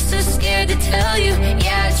 And I'm so scared to tell you,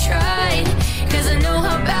 yeah, I tried. Cause I know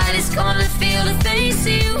how bad it's gonna feel to face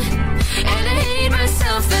you. And I hate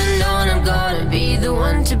myself and know I'm gonna be the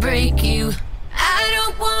one to break you. I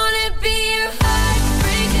don't wanna be your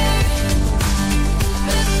heartbreaker,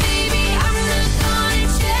 but baby, I'm not gonna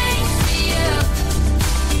change for you.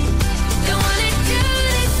 Don't wanna do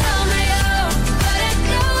this on my own, but I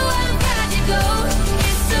know I've got to go.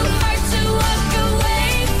 It's so hard to walk away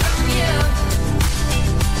from you.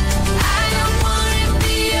 I don't wanna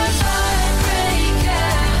be your heartbreaker,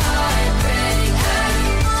 heartbreaker. I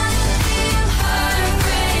don't wanna be your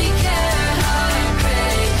heartbreaker,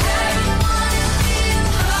 heartbreaker. I don't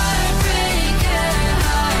wanna be your heartbreaker,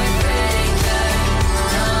 heartbreaker.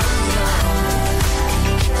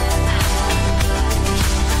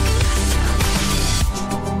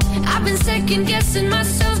 I've been second guessing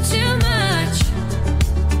myself too much.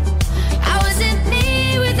 I wasn't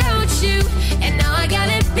me without you, and now I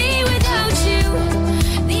gotta be without you.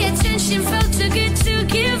 The attention felt too good to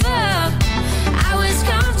give up. I was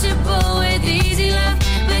comfortable with easy love,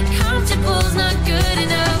 but comfortable's not good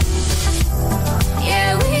enough.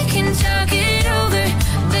 Yeah, we can talk it over,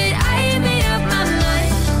 but I made up my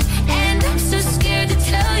mind. And I'm so scared to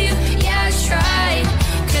tell you, yeah, I tried.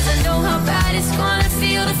 Cause I know how bad it's gonna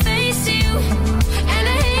feel to face you. And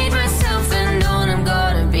I hate myself and know I'm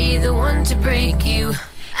gonna be the one to break you.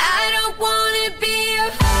 I don't wanna be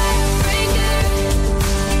your heartbreaker,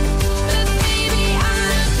 but baby, I'm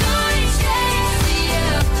not gonna change for you.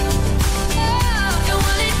 Don't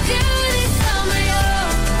wanna do this on my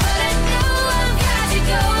own, but I know I've got to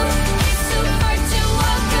go. It's so hard to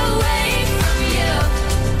walk away from you.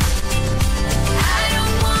 I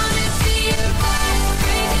don't wanna be your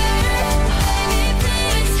heartbreaker. Baby,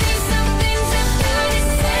 please do some things I've gotta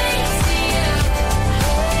say to you.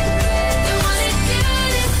 Don't wanna do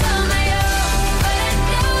this on my own, but I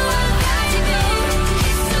know I've got to go.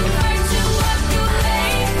 It's so hard to walk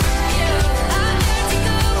away from you. I've got to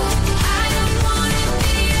go. I don't wanna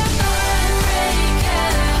be your heartbreaker,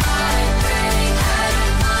 heartbreaker. I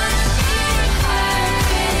don't wanna be your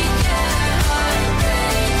heartbreaker, heartbreaker.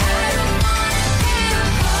 I don't wanna be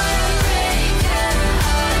your heartbreaker, heartbreaker.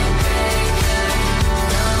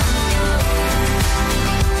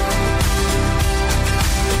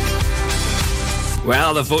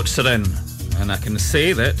 Well, the votes are in, and I can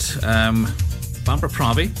say that Barbara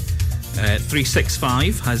Pravi,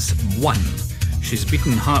 365, has won. She's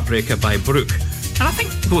beaten Heartbreaker by Brooke, and I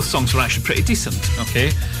think both songs were actually pretty decent,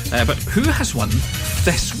 okay? But who has won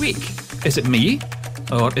this week? Is it me,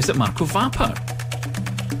 or is it Marco Vapor?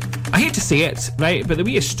 I hate to say it, right, but the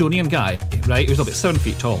wee Estonian guy, right, who's about 7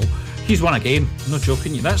 feet tall, he's won again, no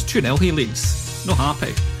joking you, that's 2-0 he leads, no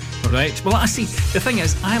happy. Alright, well I see, the thing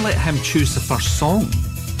is, I let him choose the first song. Do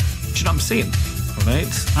you know what I'm saying?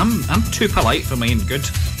 Alright, I'm too polite for my own good. Do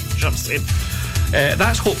you know what I'm saying?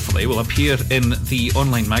 That hopefully will appear in the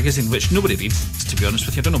online magazine, which nobody reads, to be honest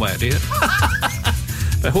with you. I don't know why I do it.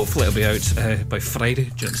 But hopefully it'll be out by Friday. Do you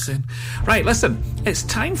know what I'm saying? Right, listen, it's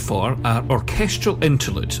time for our orchestral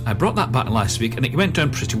interlude. I brought that back last week and it went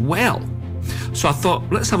down pretty well. So I thought,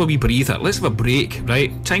 let's have a wee breather, let's have a break,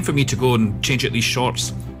 right? Time for me to go and change out these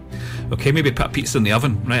shorts. Okay, maybe put a pizza in the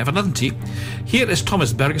oven. Right, have another tea. Here is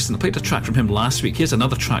Thomas Bergerson. I played a track from him last week. Here's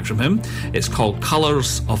another track from him. It's called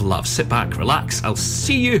Colours of Love. Sit back, relax. I'll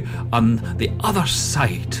see you on the other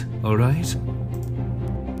side. All right?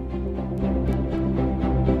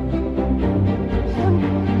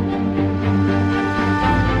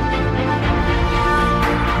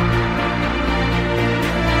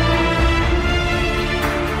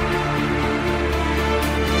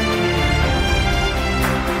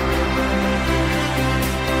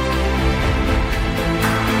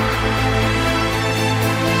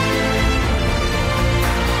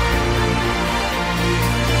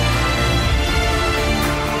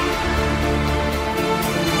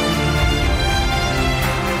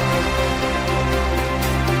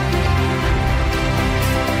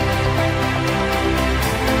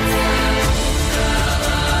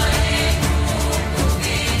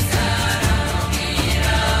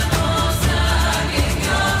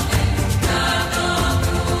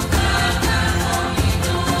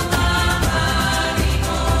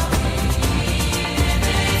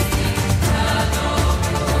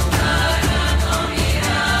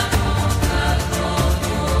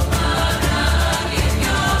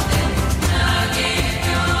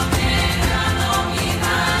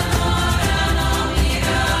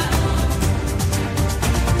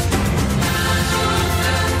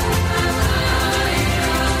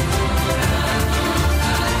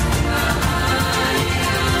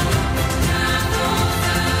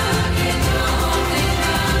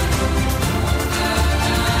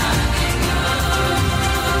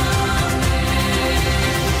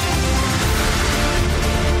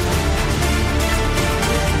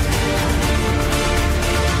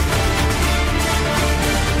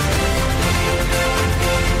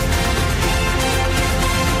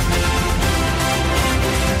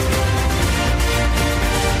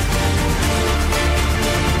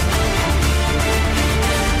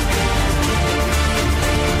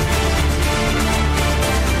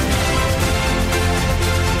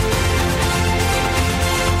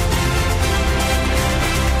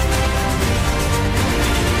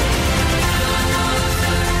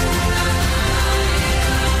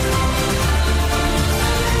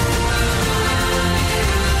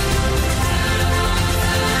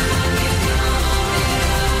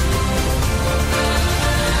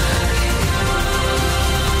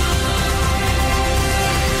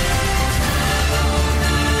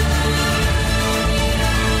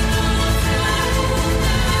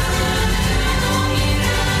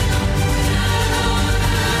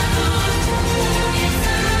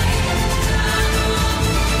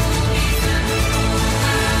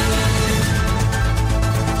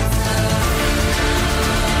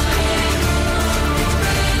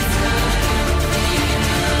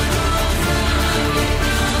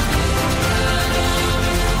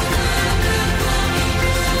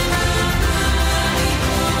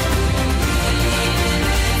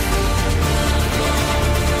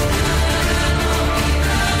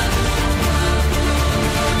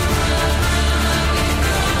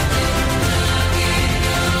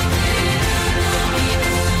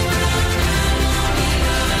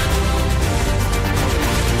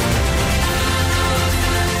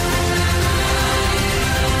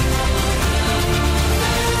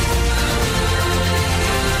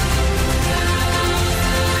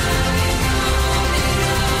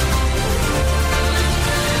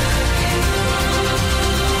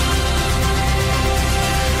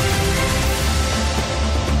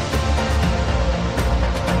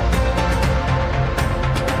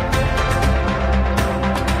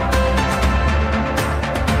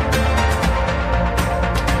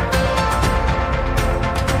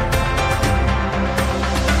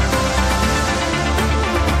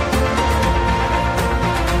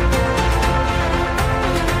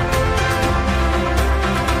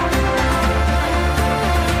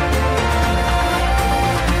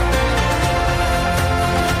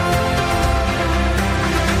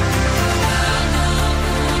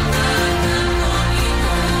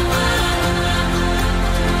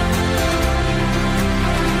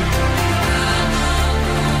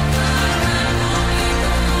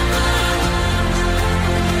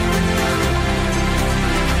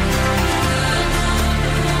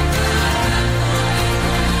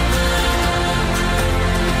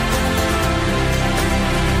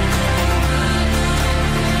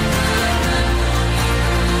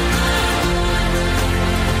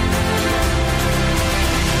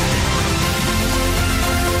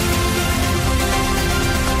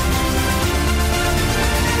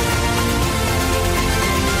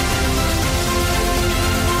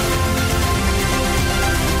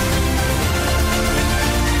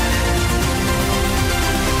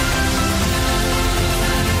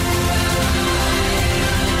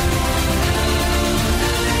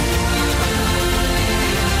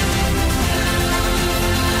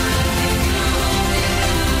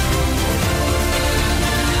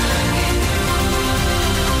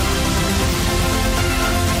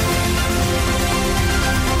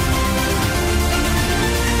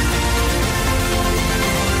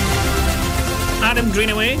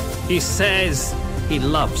 Greenaway. He says he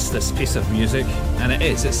loves this piece of music, and it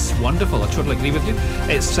is. It's wonderful. I totally agree with you.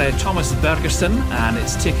 It's Thomas Bergerson, and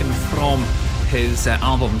it's taken from his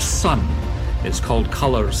album Sun. It's called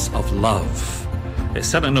Colours of Love. It's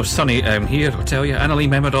certainly no sunny here, I'll tell you. Annalie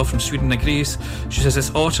Memedov from Sweden agrees. She says it's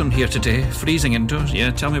autumn here today, freezing indoors.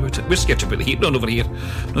 Yeah, tell me about it. We're scared to put the heat on over here.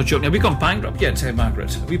 No joking. Have we gone bankrupt yet,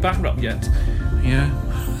 Margaret? Are we bankrupt yet? Yeah.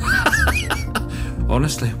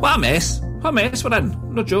 Honestly. What a mess. What a mess we're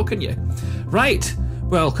in. No joking, yeah. Right.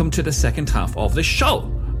 Welcome to the second half of the show.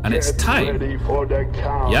 And it's time. Ready for the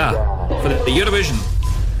countdown. Yeah. For the Eurovision.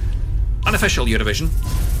 Unofficial Eurovision.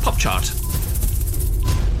 Pop chart.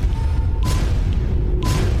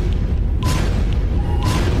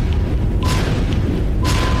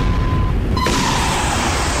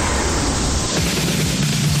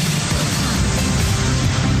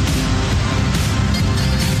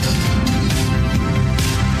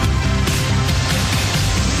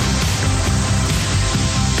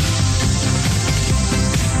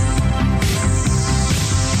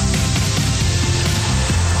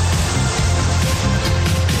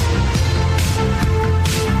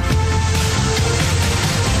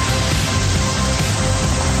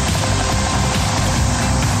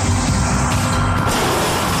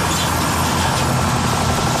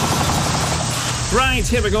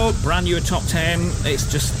 Here we go, brand new top 10.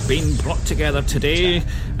 It's just been brought together today.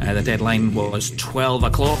 The deadline was 12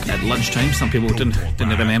 o'clock at lunchtime. Some people didn't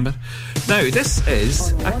remember. Now, this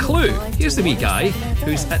is a clue. Here's the wee guy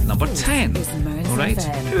who's at number 10. All right,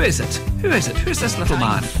 who is it? Who is it? Who's this little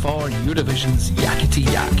man? For Eurovision's Yakety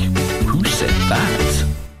Yak. Who said that?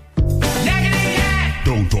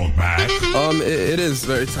 Don't talk back. It is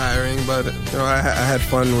very tiring, but you know, I had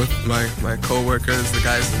fun with my co-workers, the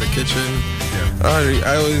guys in the kitchen. Yeah.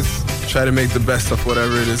 I always try to make the best of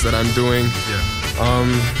whatever it is that I'm doing. Yeah.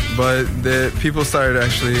 But the people started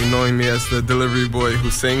actually knowing me as the delivery boy who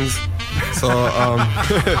sings. So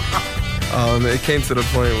it came to the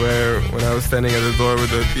point where when I was standing at the door with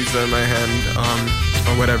the pizza in my hand,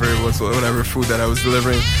 or whatever it was, whatever food that I was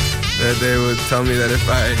delivering, that they would tell me that if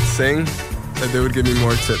I sing, that they would give me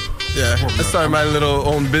more tip. Yeah, I started my little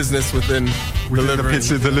own business within the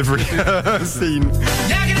pizza delivery scene.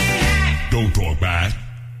 Don't talk back.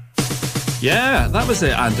 Yeah, that was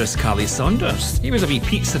Andres Kali Saunders. He was a wee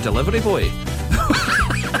pizza delivery boy.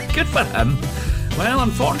 Good for him. Well,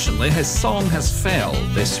 unfortunately, his song has failed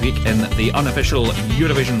this week in the unofficial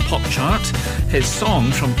Eurovision pop chart. His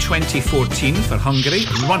song from 2014 for Hungary,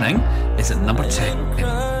 Running, is at number 10.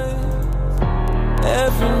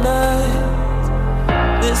 Every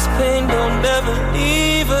night, this pain don't ever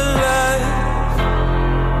leave a life.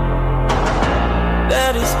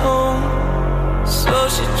 Daddy's home, so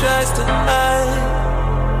she tries to hide.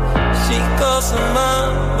 She calls her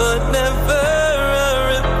mom, but never a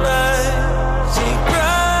reply. She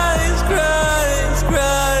cries, cries,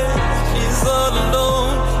 cries. She's all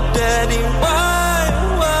alone. Daddy, why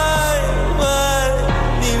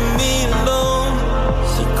leave me alone?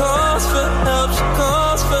 She calls for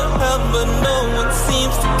help, but no one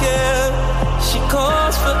seems to care. She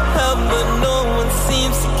calls for help, but no one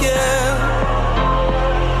seems to care.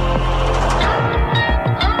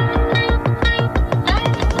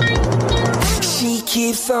 She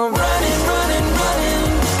keeps on running, running, running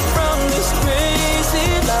from this crazy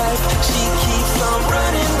life. She keeps on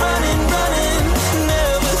running, running, running,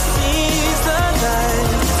 never sees the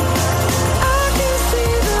light. I can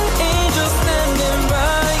see the angel standing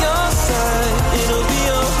by your side. It'll be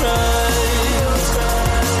alright.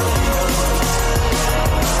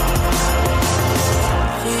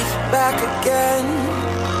 She's back again,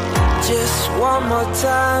 just one more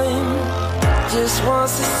time. Just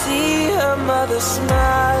wants to see her mother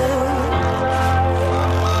smile.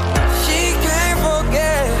 She can't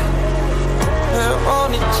forget her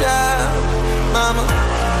only child. Mama,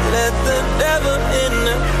 let the devil in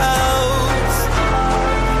the house.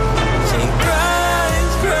 She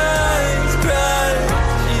cries, cries, cries.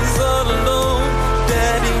 She's all alone.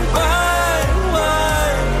 Daddy, why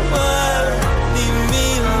leave me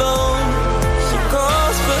alone? She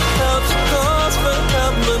calls for help,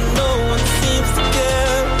 but no one seems to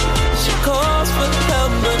care. She calls for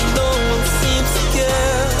help, but no one seems to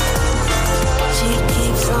care. She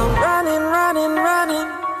keeps on running, running, running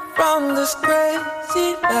from this crazy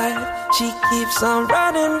life. She keeps on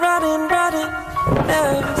running, running, running,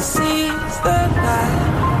 never sees the light.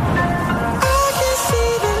 I can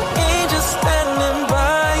see the angel standing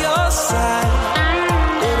by your side.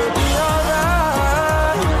 It'll be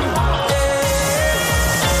alright. Yeah.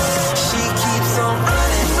 She keeps on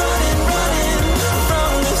running, running, running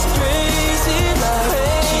from this crazy life.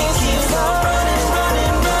 She keeps on running, running.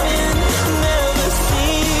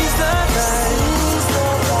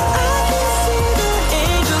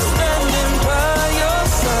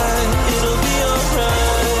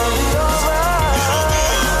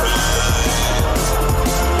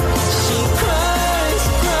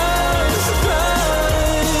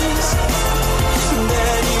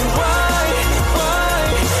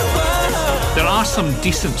 some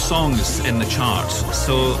decent songs in the chart.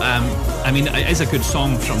 So, I mean, it is a good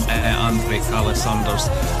song from Andre Alessanders,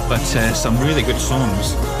 but some really good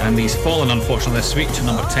songs. And he's fallen, unfortunately, this week to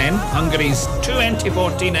number 10. Hungary's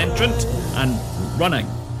 2014 entrant and running.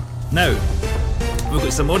 Now, we've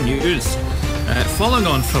got some more news. Following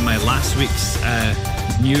on from last week's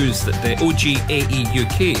news that the OGAE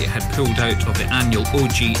UK had pulled out of the annual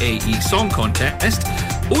OGAE Song Contest,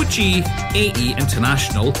 OGAE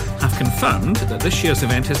International have confirmed that this year's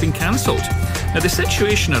event has been cancelled. Now, the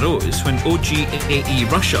situation arose when OGAE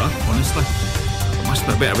Russia, honestly, there must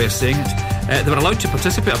be a better way of saying it, they were allowed to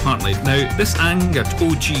participate apparently. Now, this angered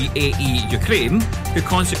OGAE Ukraine, who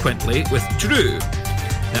consequently withdrew.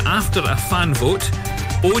 Now, after a fan vote,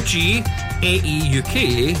 OGAE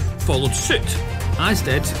UK followed suit, as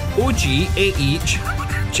did OGAE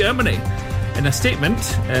Germany. In a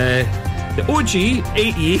statement, the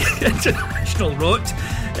OGAE International wrote,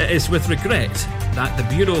 "It is with regret that the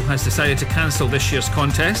Bureau has decided to cancel this year's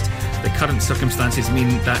contest. The current circumstances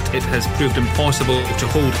mean that it has proved impossible to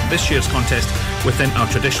hold this year's contest within our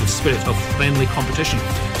traditional spirit of friendly competition."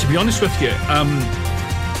 To be honest with you,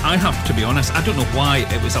 I have to be honest, I don't know why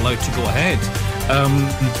it was allowed to go ahead.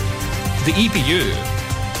 The EBU,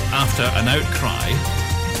 after an outcry,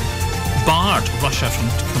 barred Russia from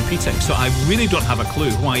competing, so I really don't have a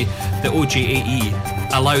clue why the OGAE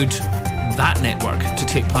allowed that network to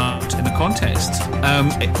take part in the contest.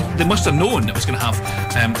 They must have known it was going to have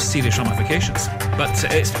serious ramifications, but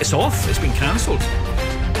it's off, it's been cancelled.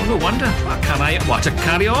 Oh, no wonder. What a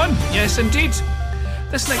carry on. Yes, indeed.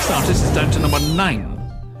 This next artist is down to number 9,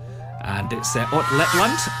 and it's Ott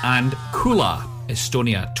Lepland and Kula,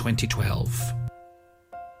 Estonia 2012.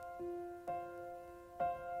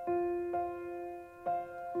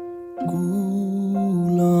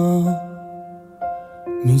 Kuula,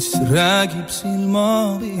 mis räägib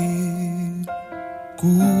silmapiir.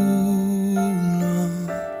 Kuula,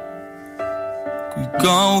 kui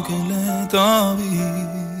kaugele ta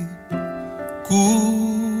viib.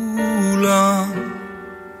 Kuula,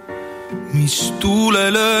 mis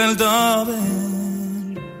tuulel öelda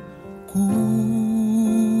veel. Kuula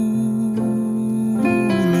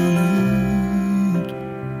nüüd.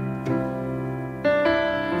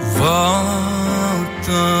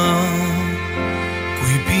 Vaata,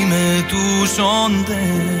 kui pimedus on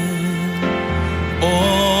teel.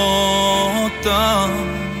 Oota,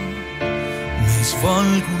 mees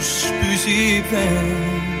valgus püsib veel.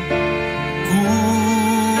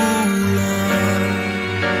 Kuula,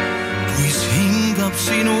 kuis hingab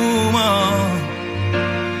sinu maa.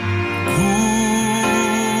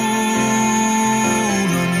 Kuula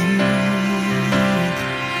mind.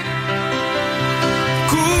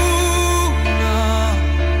 Kuula,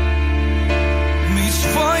 mis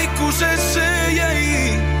vaikusesse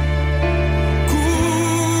jäi.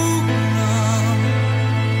 Kuula,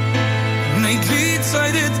 neid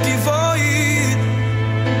lihtsaid hetki vaid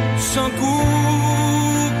sa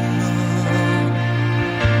kuula.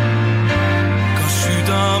 Kas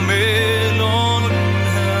südamel on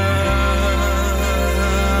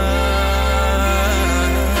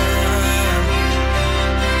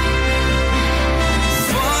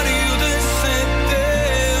varjudesse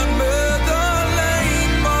teel mööda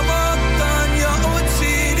läin. Ma vaatan ja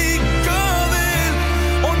otsin ikka veel.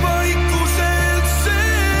 On vaikuselt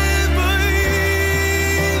see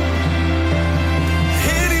võim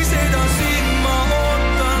heliseda siin. Ma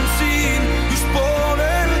ootan siin just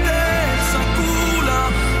poolel teel. Sa kuula,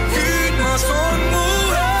 hüüdmas on mu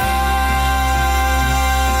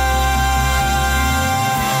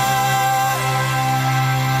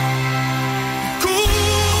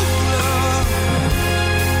kuula,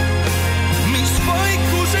 mis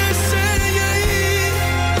vaikusesse jäi.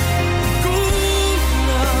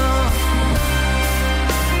 Kuula,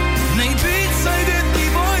 neid lihtsaid hetki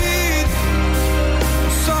vaid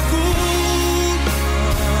sa kuula.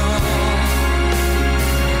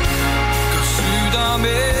 Kas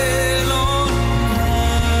südamel on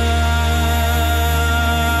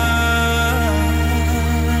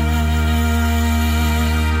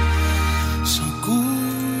sa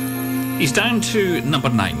kuula. He's down to number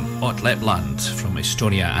 9, Ott Lepland from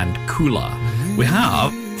Estonia and Kula. We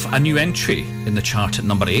have a new entry in the chart at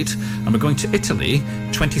number 8, and we're going to Italy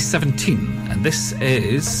 2017. And this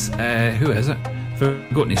is, who is it?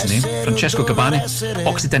 Forgotten his name. Francesco Gabbani,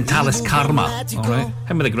 Occidentalis Karma. All right,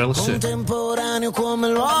 him with the gorilla suit. Contemporaneo come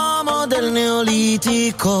l'uomo del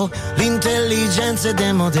neolitico, l'intelligenza è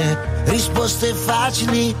demode, risposte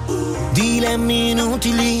facili, dilemmi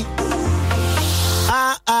inutili.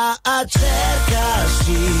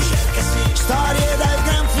 Cercasi, storie dal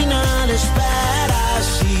gran finale,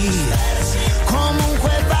 sperasi, con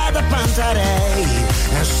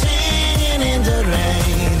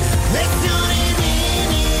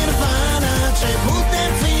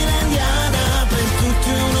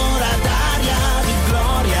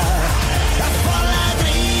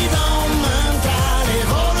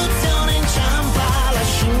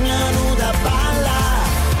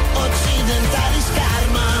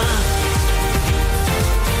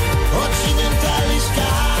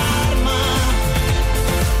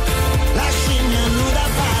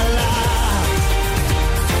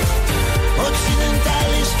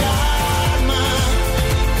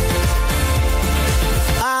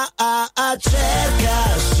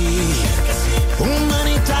sì,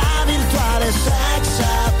 umanità virtuale, sex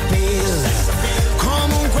appeal.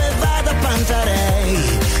 Comunque vada Pantarei,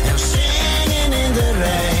 I'm singing in the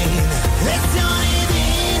rain. Lezioni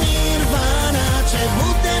di Nirvana, c'è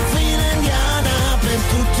Buddha in fila indiana, per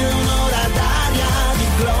tutti un'ora d'aria di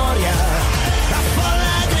gloria. La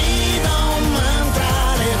folla grida un mantra,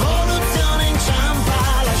 l'evoluzione inciampa,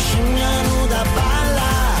 la scimmia nuda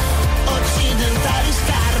balla, occidentali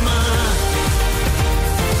scarma,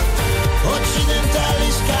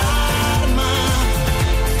 occidentali scarma,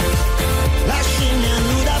 la scimmia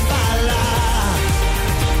nuda balla,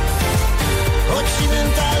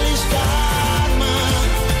 occidentali scarma.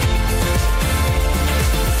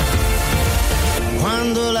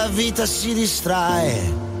 Quando la vita si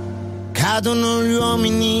distrae, cadono gli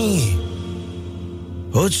uomini,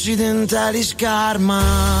 occidentali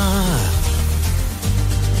scarma.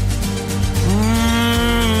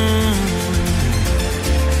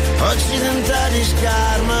 Occidentali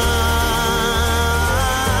scarma,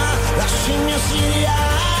 la scimmia si rialza.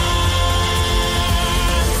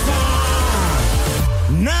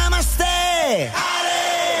 Namaste,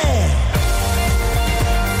 Ale.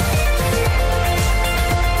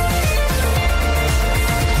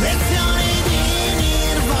 Lezioni di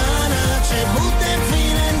Nirvana, c'è Buddha in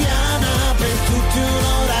fila indiana, per tutti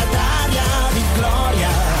un'ora d'aria di gloria.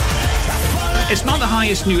 It's not the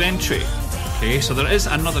highest new entry. Okay, so there is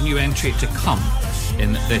another new entry to come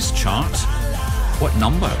in this chart. What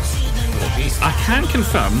number will it be? I can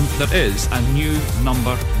confirm there is a new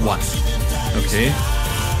number 1. Okay.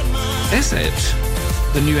 Is it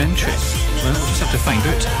the new entry? Well, we'll just have to find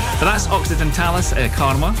out. But that's Occidentalis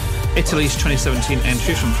Karma, Italy's 2017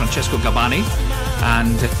 entry from Francesco Gabbani.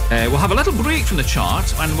 And we'll have a little break from the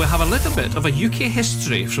chart and we'll have a little bit of a UK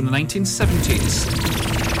history from the 1970s.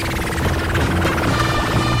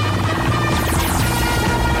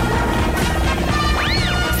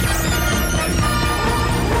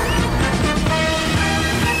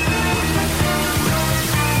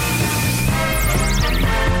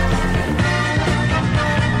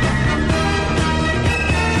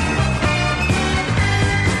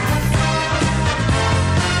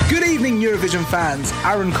 Eurovision fans,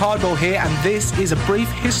 Aaron Cardwell here, and this is a brief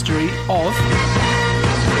history of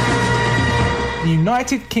the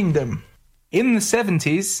United Kingdom. In the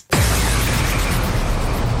 70s,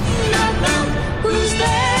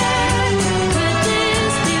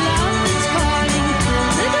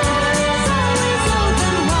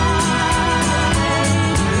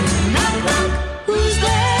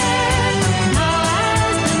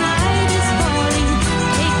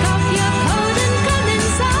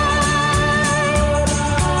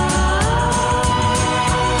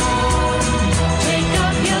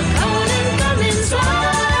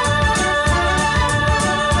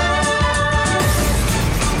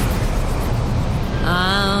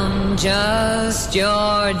 just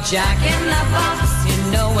your jack in the box, you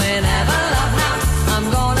know whenever love knocks, I'm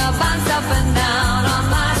gonna bounce up and down on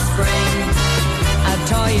my spring. A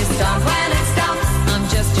toy you start when it stops, I'm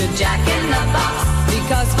just your jack in the box,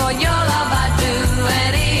 because for your love I'd do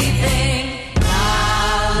anything. La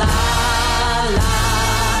la la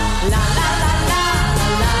la la la la la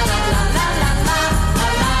la la la la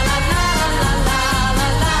la la la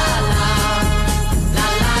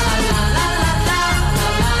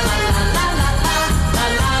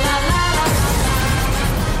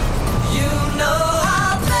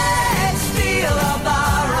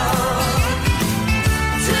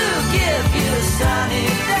sunny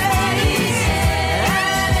days,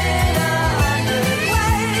 and in 100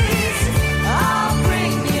 ways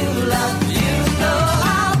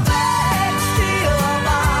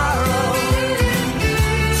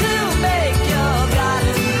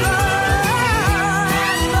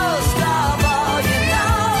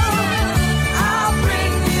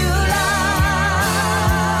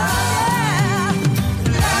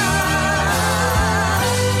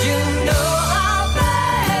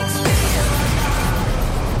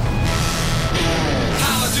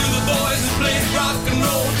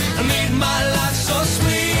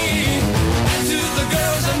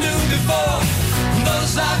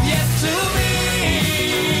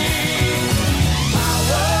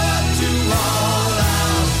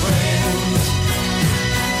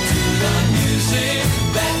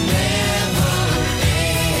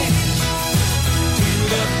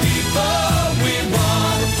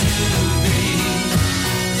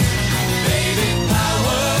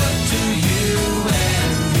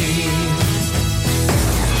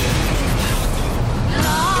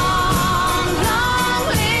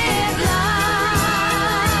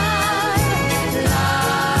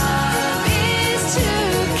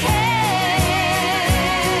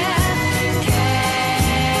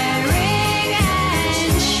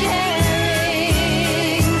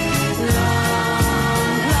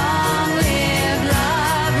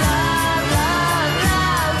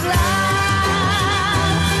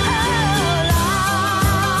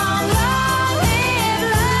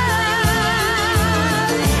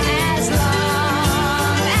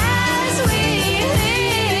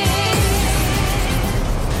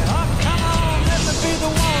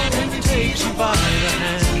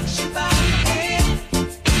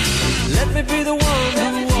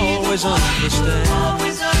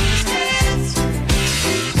always understands.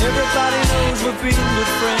 Everybody knows we've been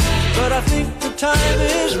good friends, but I think the time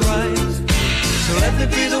is right. So let me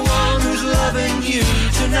be the one who's loving you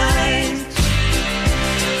tonight.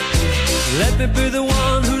 Let me be the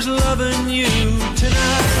one who's loving you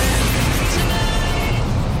tonight.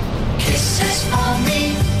 Kisses for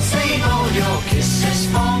me, save all your kisses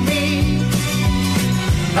for me.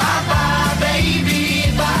 Bye bye,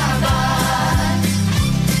 baby, bye bye.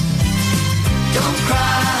 Don't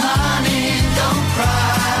cry, honey, don't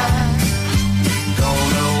cry.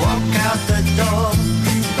 Gonna walk out the door,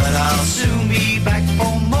 but I'll soon be back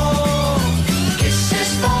for more.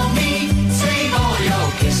 Kisses for me, save all your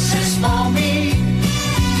kisses for me.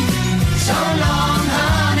 So long,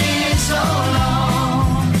 honey, so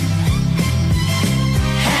long.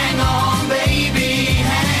 Hang on, baby,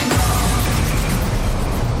 hang on.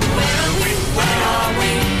 Where are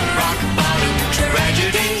we? Rock bottom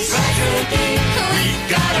tragedy. We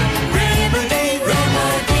got a remedy.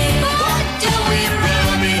 What do we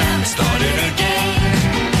remedy? I'm starting again.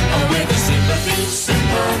 Oh, with a sympathy.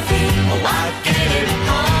 Oh, I get it.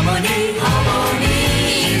 Harmony.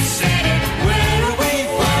 You said it. Where are we?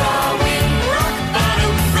 Rock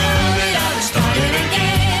bottom remedy. I'm starting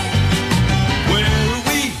again. Where are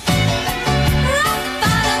we? Rock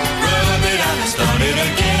bottom remedy. I'm starting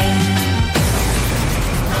again.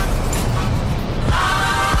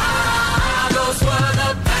 Those were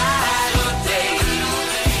the bad old days.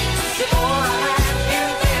 Before I had you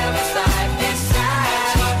there beside me,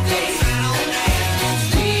 sad old days.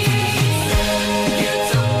 You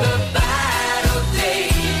took the bad old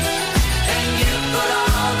days, and you put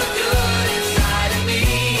all the good inside of me.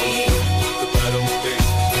 The bad old days.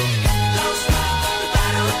 Those were the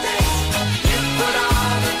bad old days. You put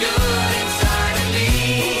all the good inside of me.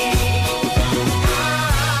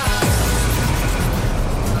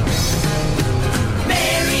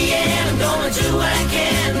 Marianne, I'm gonna do what I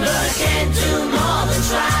can, but I can't do more than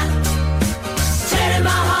try. Tearing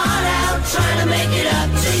my heart out, trying to make it up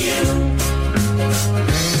to you.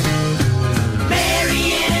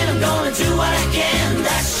 Marianne, I'm gonna do what I can,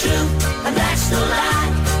 that's true, and that's no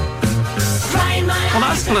lie. Crying my Well,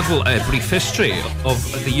 eyes that's a little brief history of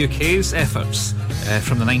the UK's efforts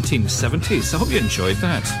from the 1970s. I hope you enjoyed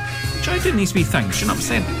that. Which I did need to be thanked, you know what I'm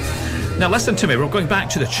saying? Now listen to me, we're going back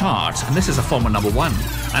to the chart, and this is a former #1,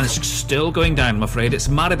 and it's still going down, I'm afraid. It's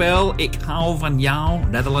Maribel, Ik hou van jou,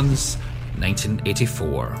 Netherlands,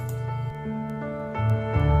 1984.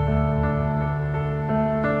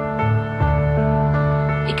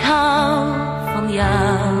 Ik hou van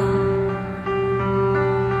jou.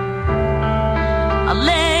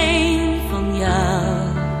 Alleen van jou.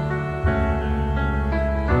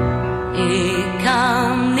 Ik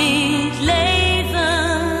kan niet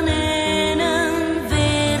leven in een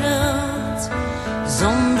wereld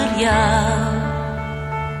zonder jou.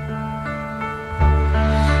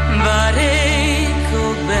 Waar ik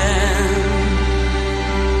ook ben.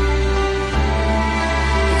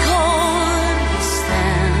 Ik hoor je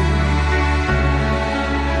stem.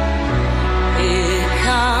 Ik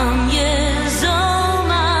kan je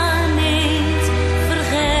zomaar niet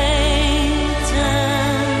vergeten.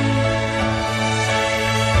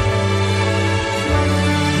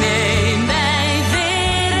 Neem mij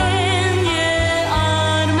weer in je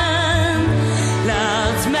armen.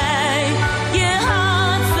 Laat mij je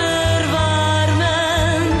hart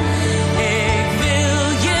verwarmen. Ik wil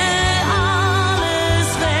je alles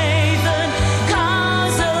geven. Ik hou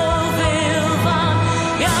zoveel van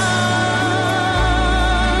jou.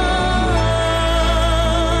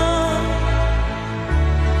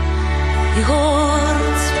 Je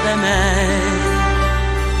hoort bij mij.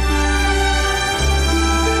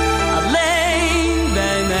 Alleen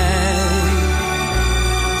bij mij.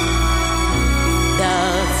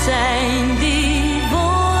 Dat zijn die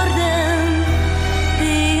woorden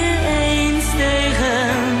die je eens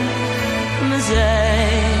tegen me zei.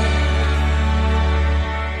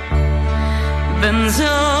 Ben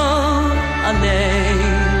zo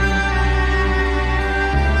alleen.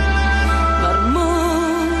 Waar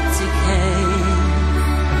moet ik heen?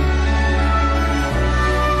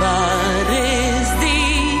 Waar is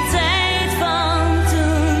die tijd van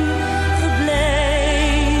toen gebleven?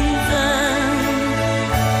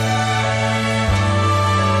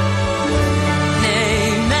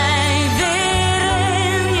 Neem mij weer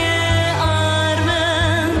in je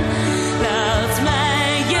armen. Laat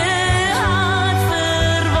mij je hart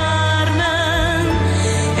verwarmen.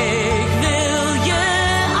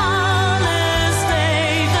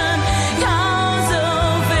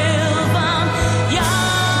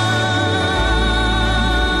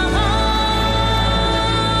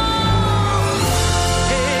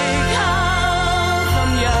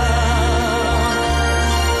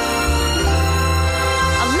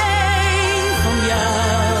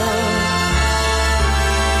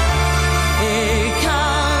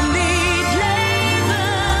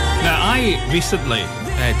 recently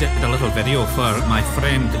did a little video for my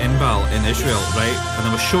friend Inbal in Israel, right? And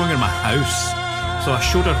I was showing her my house. So I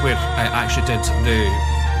showed her where I actually did the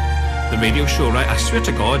radio show, right? I swear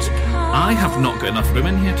to God, I have not got enough room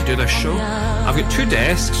in here to do this show. I've got 2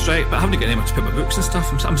 desks, right? But I haven't got anywhere to put my books and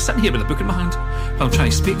stuff. I'm sitting here with a book in my hand while I'm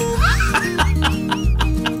trying to speak.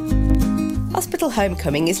 Hospital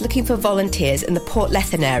Homecoming is looking for volunteers in the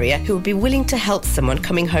Portlethen area who would be willing to help someone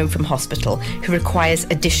coming home from hospital who requires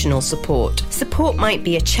additional support. Support might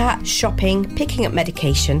be a chat, shopping, picking up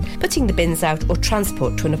medication, putting the bins out or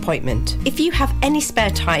transport to an appointment. If you have any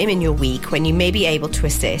spare time in your week when you may be able to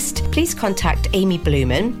assist, please contact Amy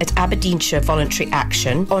Blumen at Aberdeenshire Voluntary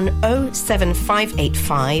Action on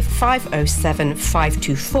 07585 507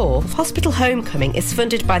 524. Hospital Homecoming is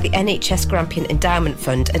funded by the NHS Grampian Endowment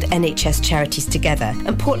Fund and NHS Charities Together,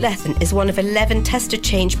 and Portlethen is one of 11 test to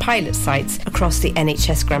change pilot sites across the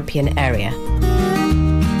NHS Grampian area.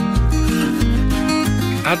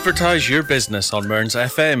 Advertise your business on Mearns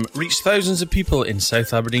FM. Reach thousands of people in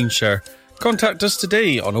South Aberdeenshire. Contact us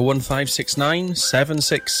today on 01569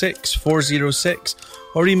 766 406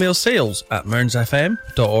 or email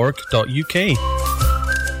sales@mearnsfm.org.uk.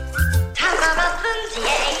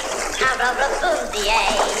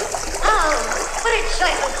 What a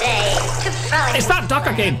joyful day to frolic. It's that duck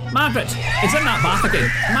again. Margaret, it's in that bath again.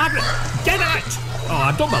 Margaret, get it out. Oh,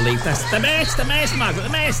 I don't believe this. The mess, Margaret, the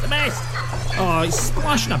mess. Oh, he's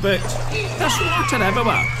splashing about. There's water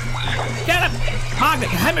everywhere. Get him. Margaret,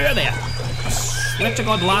 get him out of there. I swear to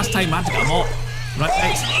God, the last time I had to get him up.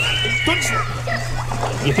 Right. Don't.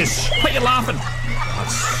 You can quit your laughing. I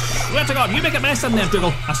swear to God, you make a mess in there,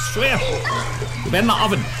 Dougal. I swear. You'll be in that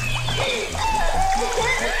oven.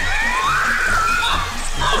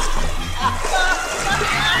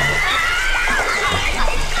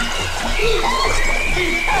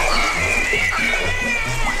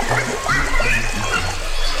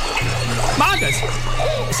 Margaret!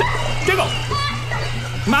 Dougal!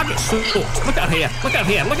 Margaret's soaked. Look at her hair. Look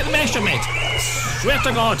at the mess you made. Swear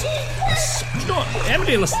to God. You know,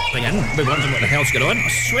 everybody listening in will be wondering what the hell's going on. I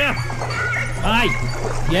swear. Aye.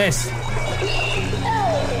 Yes.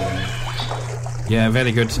 Yeah,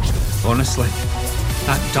 very good. Honestly.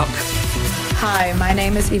 That duck. Hi, my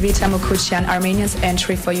name is Ivita Mukuchian, Armenia's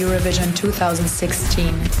entry for Eurovision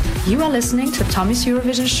 2016. You are listening to Tommy's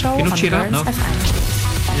Eurovision show on Mearns FM.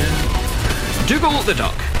 Yeah. Dougal the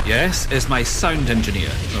Duck, yes, is my sound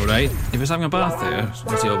engineer, alright? He was having a bath there,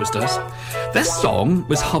 as he always does. This song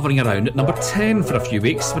was hovering around at number 10 for a few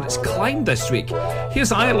weeks, but it's climbed this week.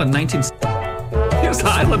 Here's Ireland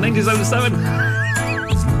 1977.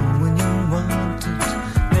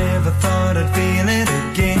 Never thought I'd feel it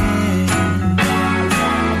again.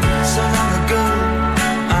 So long ago,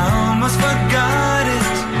 I almost forgot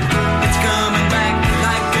it. It's coming back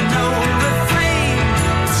like an old refrain.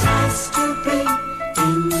 It's nice to be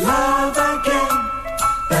in love again.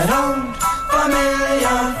 That old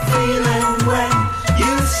familiar feeling when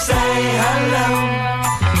you say hello,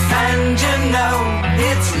 and you know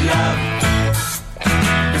it's love.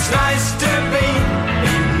 It's nice to be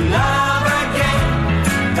in love again.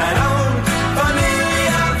 That old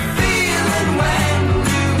familiar feeling when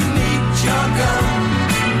you meet your girl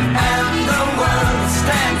and the world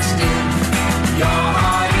stands still. Your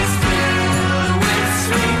heart is filled with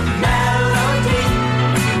sweet melody.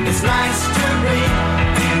 It's nice to be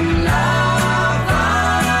in love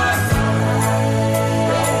again.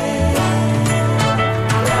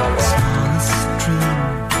 Smallest dream,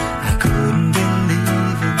 I couldn't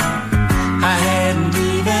believe it. I hadn't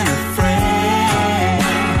even a friend.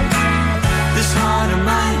 This heart of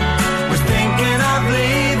mine was thinking of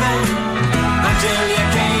leaving until you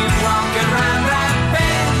came walking round that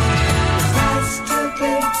bend. It's nice to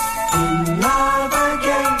be in love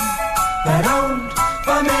again. That old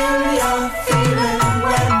familiar feeling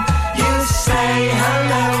when you say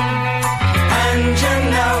hello, and you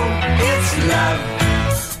know it's love.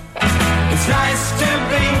 It's nice to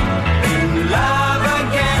be in love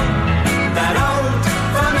again. That old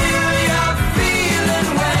familiar feeling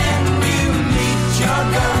when you meet your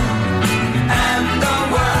girl and the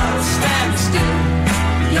world stands still.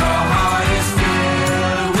 Your heart is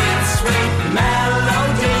filled with sweet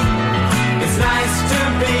melody. It's nice to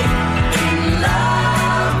be in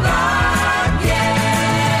love again.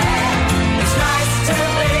 It's nice to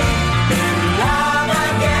be in love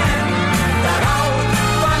again. That old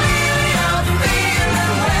familiar feeling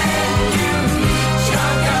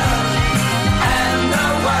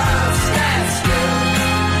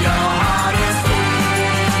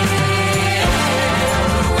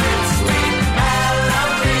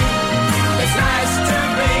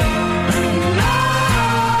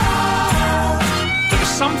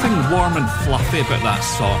warm and fluffy about that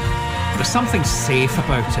song. There's something safe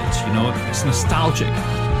about it, you know. It's nostalgic.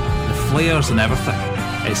 The flares and everything.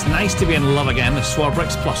 It's nice to be in love again. The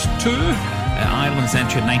Swarbricks +2. Ireland's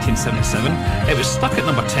entry in 1977. It was stuck at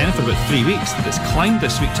number 10 for about 3 weeks, but it's climbed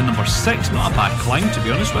this week to number 6. Not a bad climb, to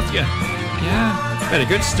be honest with you. Yeah, very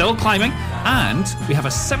good. Still climbing. And we have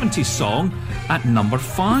a 70s song at number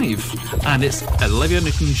 5. And it's Olivia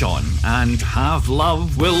Newton-John and Have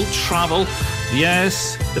Love Will Travel.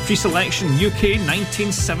 Yes, the pre-selection UK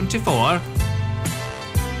 1974.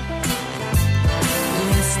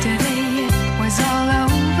 Yesterday it was all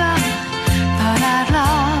over. Thought I'd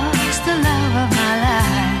lost the love of my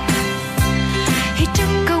life. He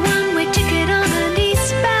took a one-way ticket on an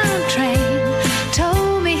eastbound train.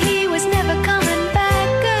 Told me he was never coming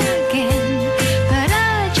back again. But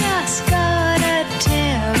I just got a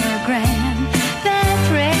telegram that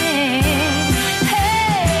read,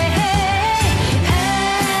 hey, hey,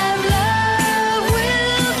 have love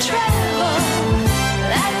will travel.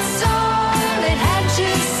 That's all it had to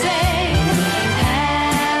say.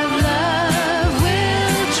 Have love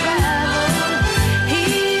will travel.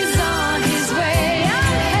 He's on his way.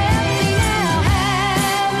 I'm happy now.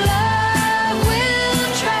 Have love will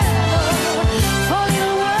travel. For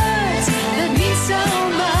your words that mean so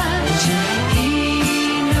much. He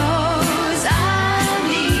knows I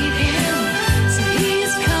need him, so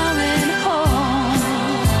he's coming home.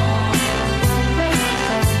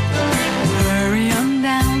 Hurry on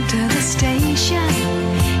down to the station.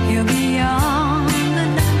 He'll be on the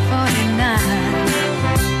 949.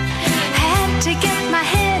 Had to get my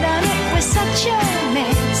head on it was such a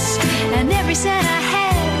mess, and every cent I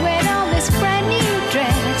had went on this brand new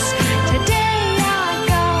dress. Today I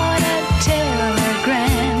got a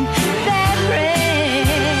telegram that read,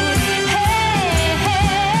 hey,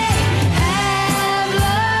 hey, have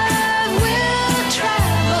love will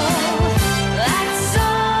travel. That's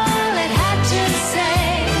all it had to say.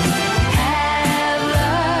 Have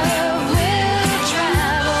love will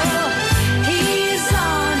travel. He's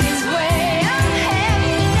on his way. I'm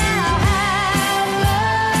happy now. Have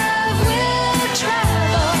love will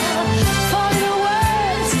travel. For the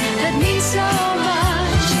words that mean so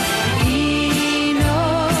much. He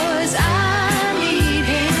knows I need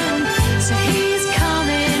him, so he's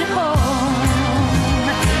coming home.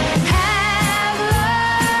 Have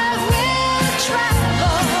love will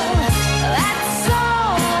travel. That's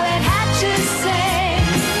all it had to say.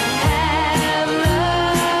 Have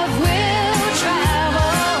love will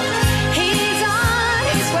travel. He's on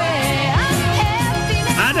his way. I'm happy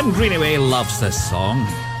now. Adam Greenaway loves this song.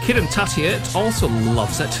 Kieran Tuttiett also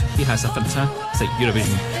loves it. He has a fantastic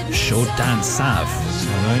Eurovision show dance sav.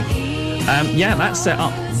 Yeah, that's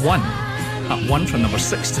up one. Up one from number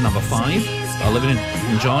 6 to number 5. Olivia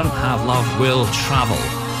Newton-John, Have Love Will Travel.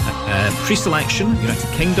 Pre-selection,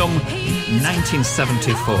 United Kingdom,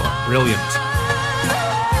 1974. Brilliant.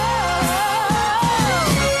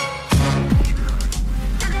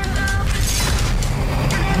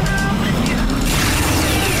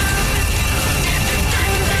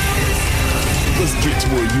 Let's get to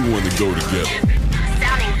where you want to go together.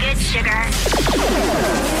 Sounding good, sugar.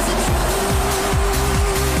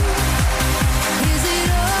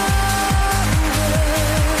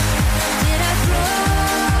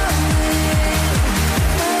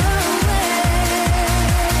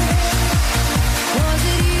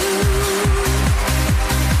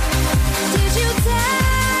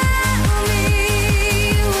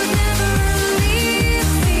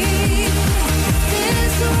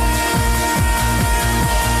 This way.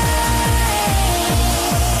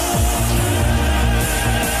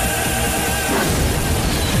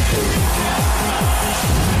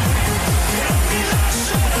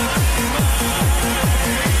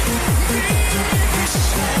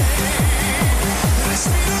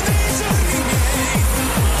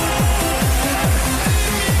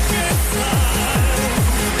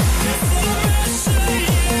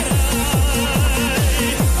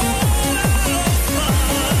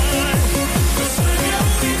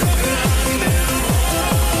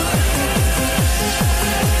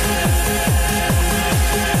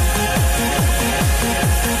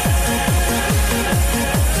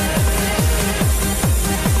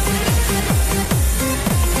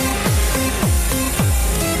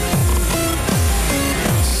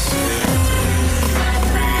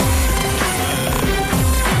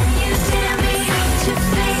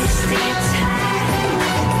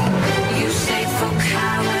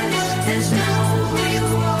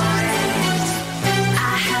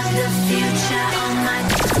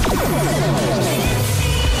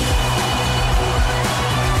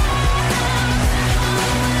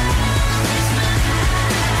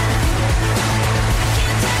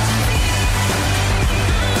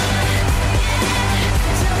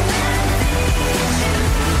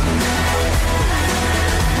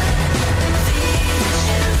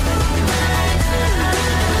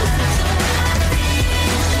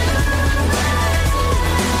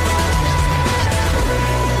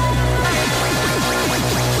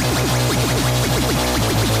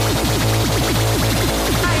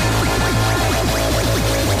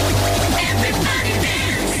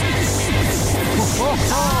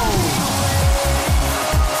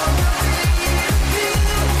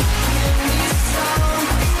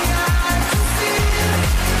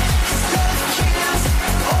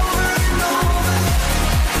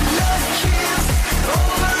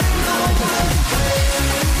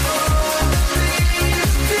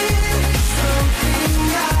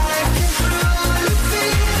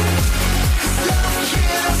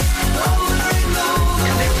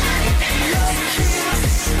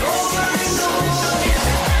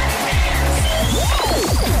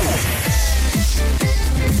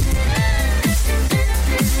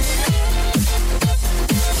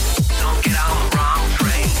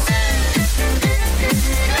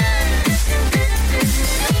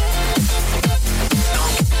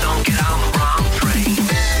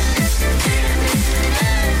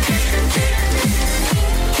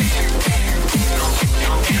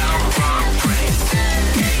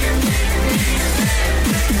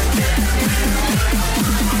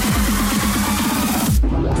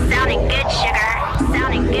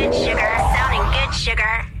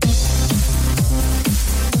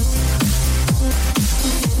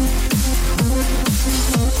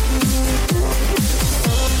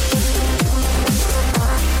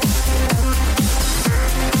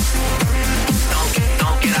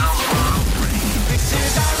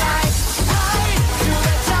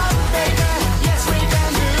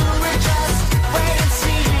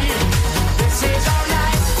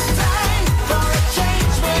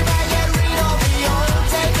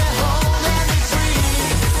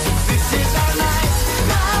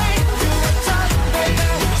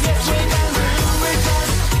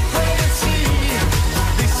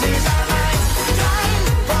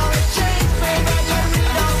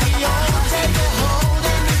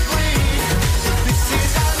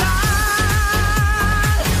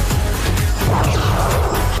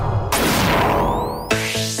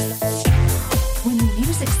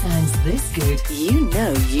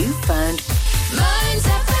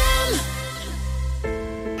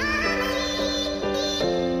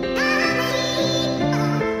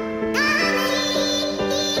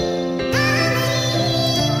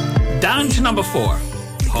 Down to number 4,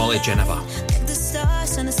 Polly Geneva. Like the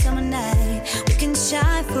stars on a summer night, we can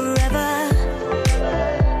shine forever.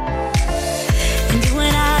 And you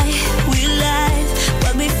and I, we live.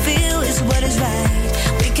 What we feel is what is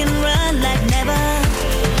right. We can run like never.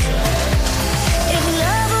 If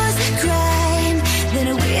love was a crime, then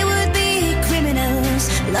we would be criminals,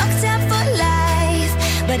 locked up for life.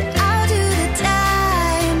 But I'll do the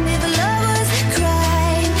time. If love was a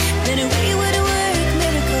crime, then we would work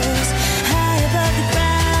miracles high above the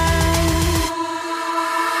ground.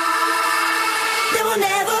 They will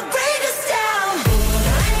never break us down.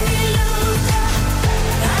 They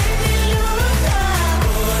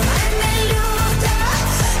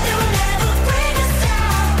will never break us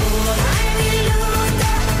down.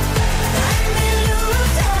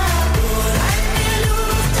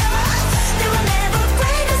 They will never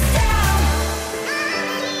break us down.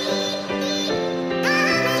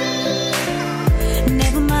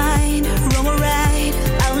 Never mind, wrong or right.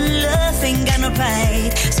 Our love ain't got no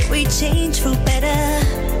pride, so we change for better.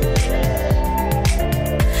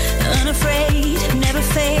 Unafraid, never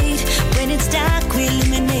fade. When it's dark, we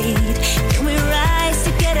illuminate. Then we rise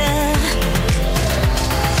together.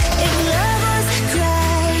 If love was a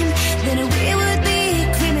crime, then we would be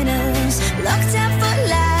criminals, locked up for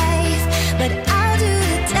life. But I'll do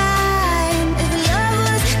the time. If love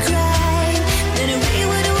was a crime, then we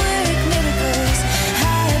would work miracles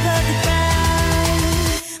high above the ground.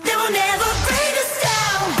 They will never break us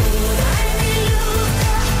down.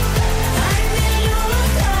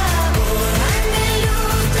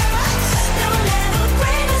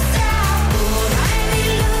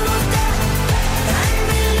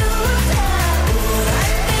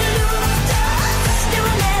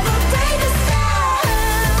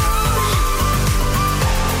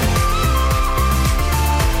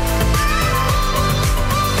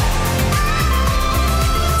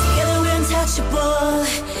 Together we're untouchable.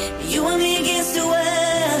 You and me against the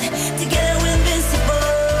world. Together we're invincible.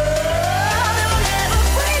 They will never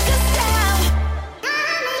break us down. They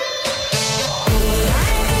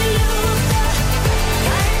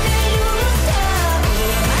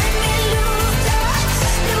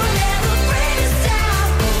will never break us down. They will never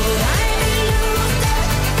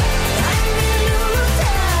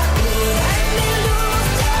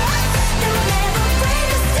break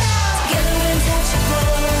us down. Together we're untouchable.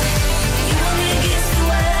 You and me against the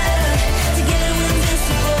world. Together we're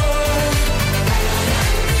invincible.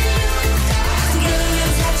 Together we're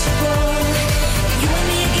untouchable. You and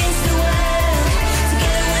me against the world.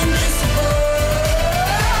 Together we're invincible.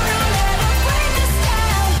 They will never break us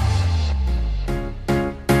down.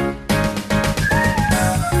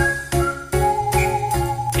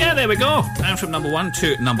 Yeah, there we go. Down from number 1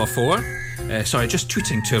 to number 4. Sorry, just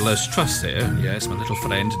tweeting to Liz Truss there. Yes, my little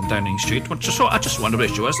friend in Downing Street. I just wonder where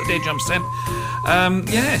she was today, jumps in.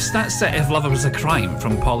 Yes, that's If Love Was a Crime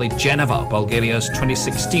from Polly Geneva, Bulgaria's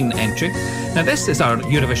 2016 entry. Now, this is our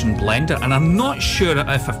Eurovision blender, and I'm not sure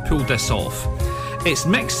if I've pulled this off. It's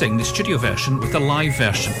mixing the studio version with the live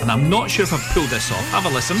version, and I'm not sure if I've pulled this off. Have a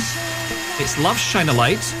listen. It's Love Shine a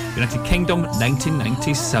Light, United Kingdom,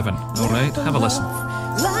 1997. All right, have a listen.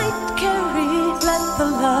 Light carry, let the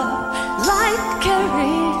love light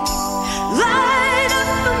carry, light up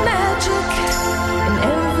the magic in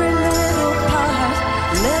every little part.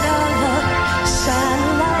 Let our love shine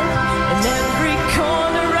a light in every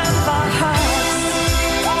corner of our hearts.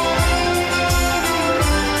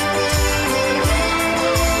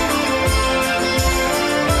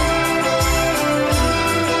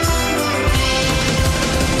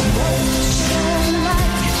 Shine a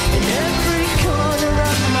light in every corner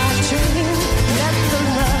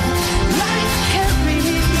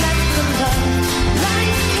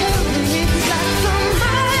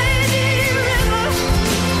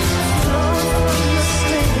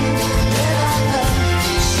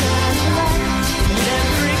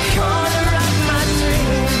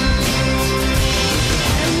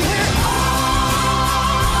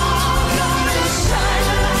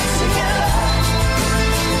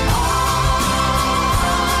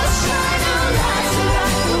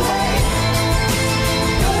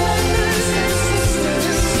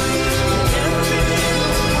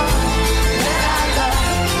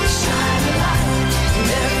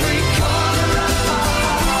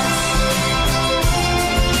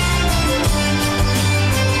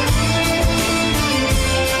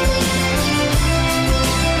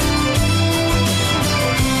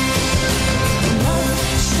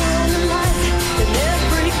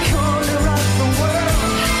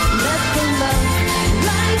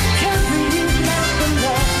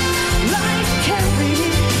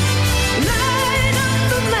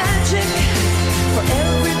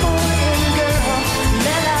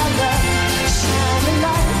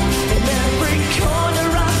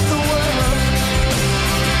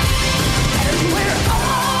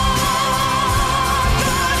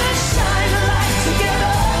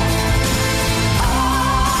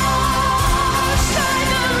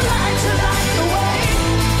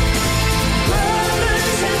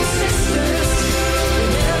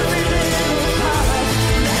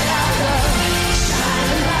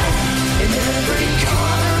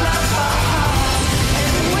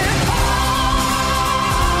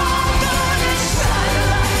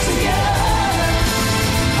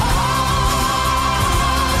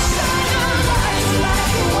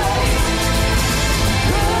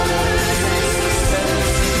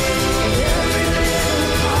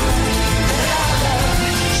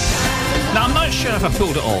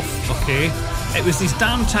pulled it off, okay? It was these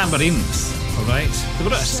damn tambourines, alright? They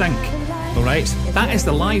were out of sync, alright? That is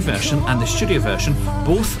the live version and the studio version,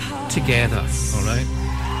 both together, alright?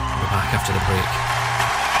 We'll be back after the break.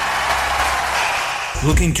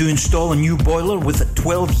 Looking to install a new boiler with a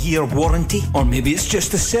 12-year warranty? Or maybe it's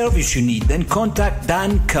just a service you need? Then contact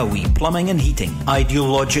Dan Cowie Plumbing and Heating. Ideal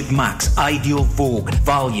Logic Max, Ideal Vogue,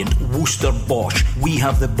 Valiant, Worcester Bosch. We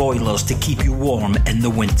have the boilers to keep you warm in the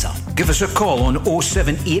winter. Give us a call on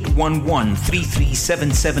 07811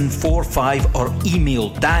 337745 or email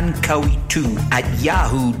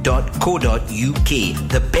dancowie2@yahoo.co.uk.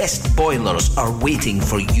 The best boilers are waiting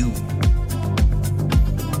for you.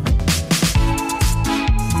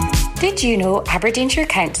 Did you know Aberdeenshire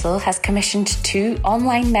Council has commissioned 2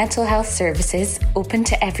 online mental health services open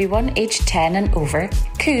to everyone aged 10 and over?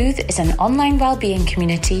 Cooth is an online wellbeing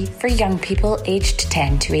community for young people aged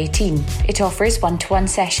 10 to 18. It offers one-to-one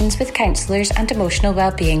sessions with counsellors and emotional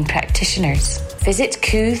wellbeing practitioners. Visit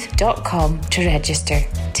cooth.com to register.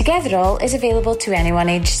 Togetherall is available to anyone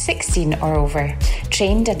aged 16 or over.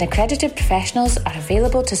 Trained and accredited professionals are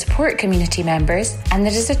available to support community members, and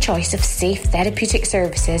there is a choice of safe therapeutic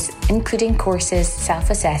services, including courses,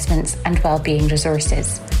 self-assessments and wellbeing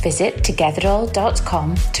resources. Visit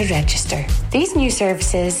togetherall.com to register. These new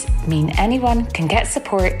services mean anyone can get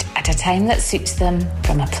support at a time that suits them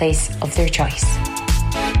from a place of their choice.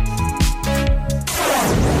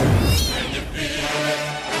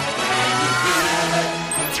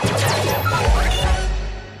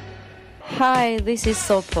 Hi, this is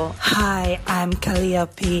Sopo. Hi, I'm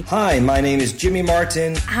Calliope. Hi, my name is Jimmy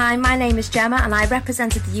Martin. Hi, my name is Gemma and I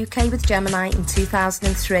represented the UK with Gemini in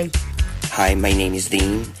 2003. Hi, my name is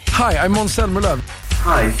Dean. Hi, I'm Måns Zelmerlöw.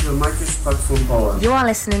 Hi, jag heter Marcus Sparks från Poland. You are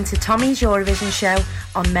listening to Tommy's Eurovision show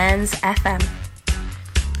on Mearns FM.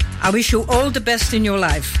 I wish you all the best in your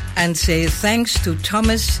life and say thanks to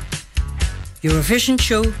Thomas Eurovision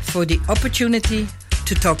show for the opportunity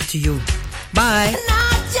to talk to you. Bye.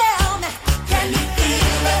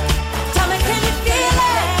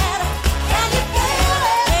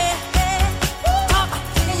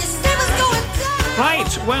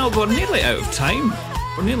 Right, well, we're nearly out of time.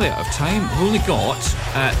 We've only got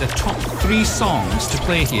the top 3 songs to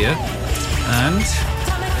play here, and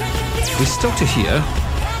we still to hear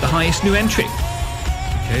the highest new entry.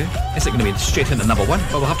 Okay, is it going to be straight into number 1?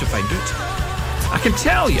 Well, we'll have to find out. I can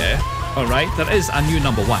tell you, alright, there is a new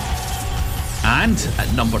number 1. And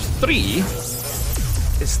at number 3,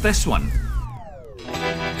 it's this one.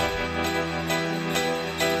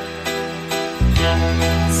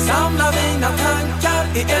 Samla mina tankar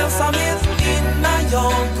i ensamhet innan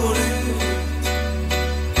jag går ut.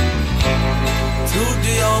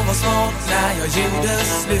 Trodde jag var smart när jag gjorde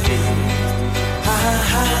slut.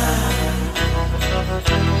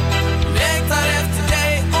 Längtar efter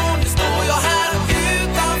dig och nu står jag här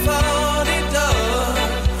utanför din dörr.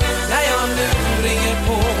 När jag nu ringer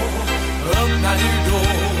på, öppnar du då?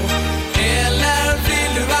 Eller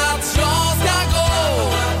vill du att jag ska gå?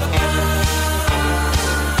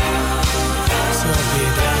 Så jag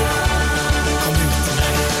ber dig, kom ut till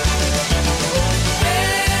mig.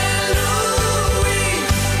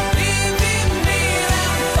 Eloise, vi vill mer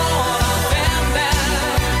än bara vänner.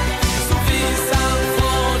 Så visa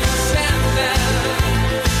vad du känner.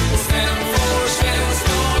 Och sen får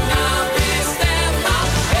känslorna bestämma.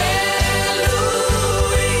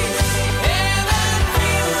 Eloise, även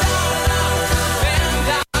vindarna kan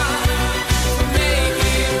vända. För mig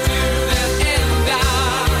är du den enda.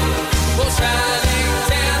 Vår kärlek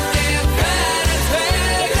den är värd ett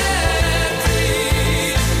högre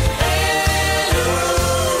pris.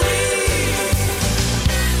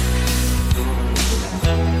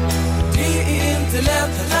 Det är inte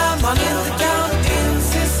lätt när man inte kan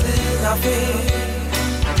inse sina fel.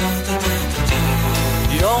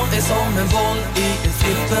 Jag är som en boll i ett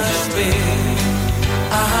flipperspel.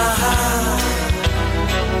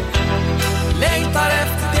 Längtar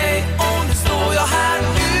efter dig och nu står jag här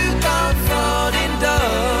utanför din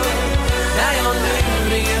dörr. När jag nu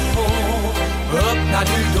ringer på, öppnar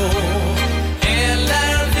du då?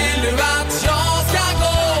 Eller vill du att jag ska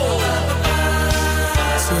gå?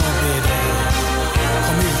 Så jag ber dig,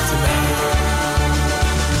 kom ut till mig.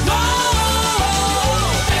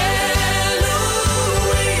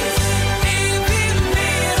 Eloise, vi vill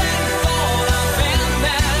mer än bara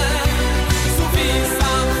vänner. Så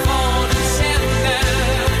visa vad du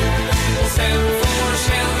känner. Och sen får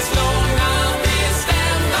känslorna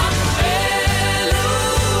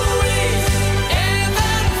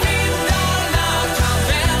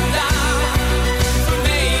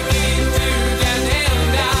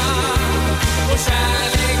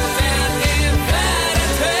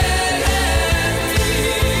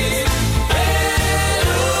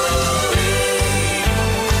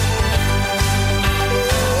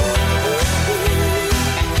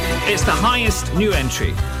new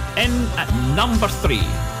entry. In at number 3,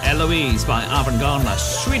 Eloise by Avantgarde,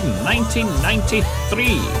 Sweden,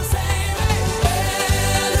 1993.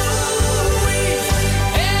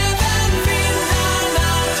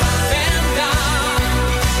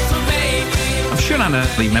 Sure, Anna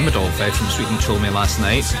Lee Mimidov from Sweden told me last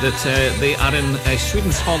night that they are in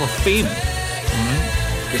Sweden's Hall of Fame.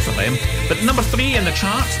 Good for them. But number 3 in the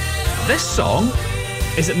chart, this song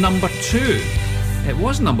is at number 2. It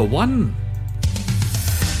was number 1.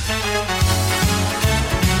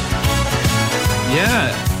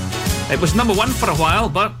 Yeah, it was number 1 for a while,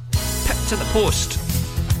 but pipped to the post.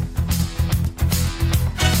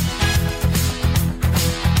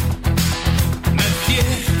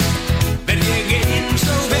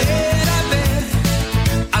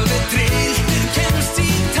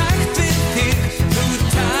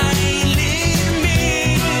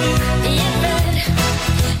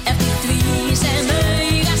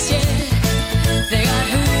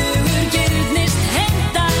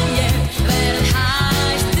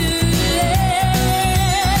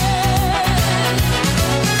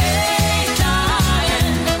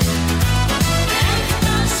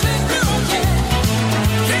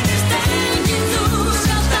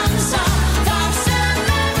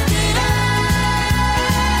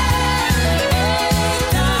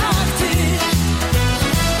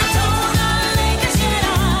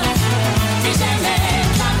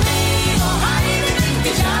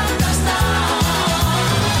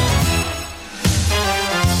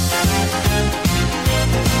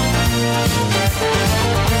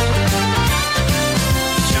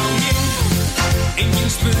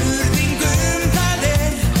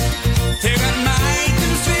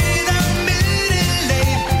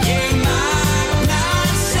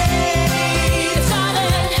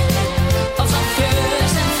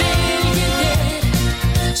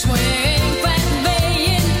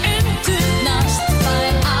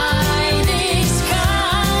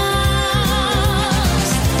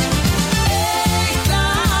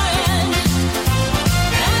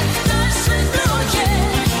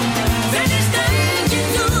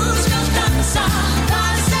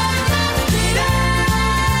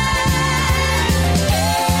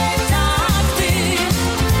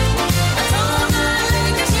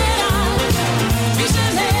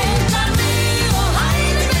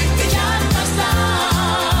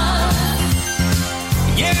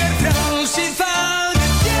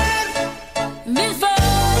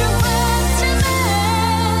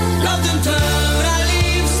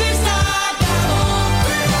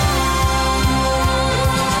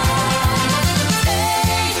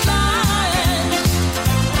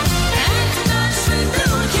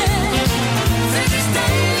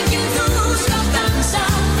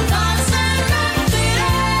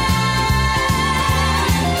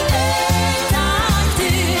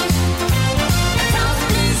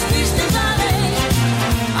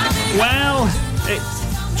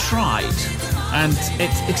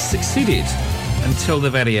 It succeeded until the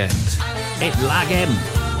very end. It Lagen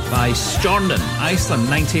by Stjornen, Iceland,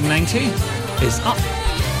 1990, is up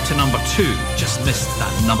to number 2. Just missed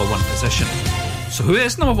that number 1 position. So who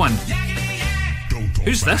is number 1?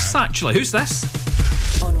 Who's this, actually? Who's this?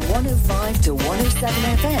 On 105 to 107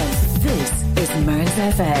 FM, this is Mearns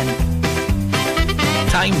FM.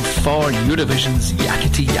 Time for Eurovision's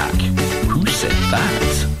Yakety Yak. Who said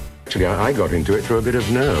that? Actually, I got into it through a bit of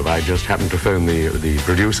nerve. I just happened to phone the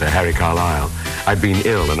producer, Harry Carlisle. I'd been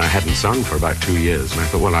ill and I hadn't sung for about 2 years. And I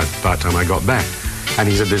thought, well, by the time I got back. And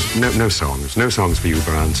he said, there's no songs for you,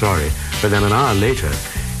 Brian, sorry. But then an hour later,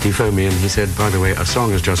 he phoned me and he said, by the way, a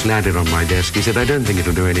song has just landed on my desk. He said, I don't think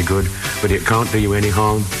it'll do any good, but it can't do you any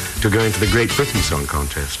harm to go into the Great Britain Song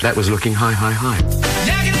Contest. That was looking high, high, high.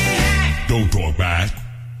 Don't talk back.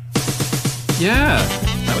 Yeah.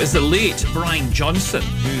 That was the late Brian Johnson,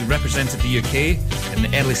 who represented the UK in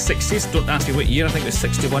the early 60s. Don't ask me what year, I think it was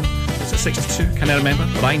 61. Was it 62? Can I remember?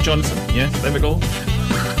 Brian Johnson. Yeah, there we go.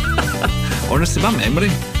 Honestly, my memory,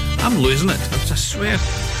 I'm losing it. I swear.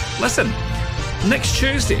 Listen, next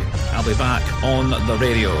Tuesday, I'll be back on the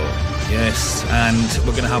radio. Yes, and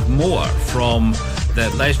we're going to have more from the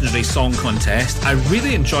legendary song contest. I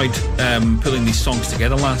really enjoyed pulling these songs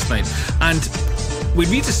together last night. And we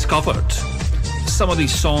rediscovered some of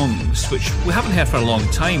these songs which we haven't heard for a long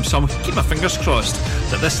time, so I'm going to keep my fingers crossed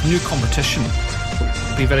that this new competition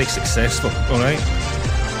will be very successful. Alright,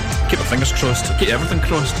 keep my fingers crossed, keep everything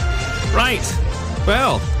crossed. Right,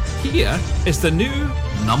 well, here is the new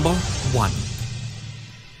number 1.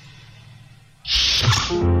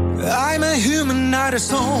 I'm a human, not a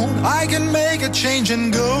stone. I can make a change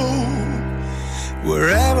and go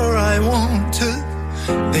wherever I want to.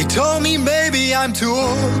 They told me maybe I'm too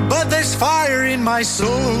old, but there's fire in my soul.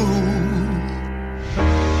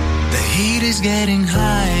 The heat is getting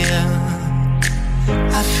higher.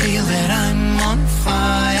 I feel that I'm on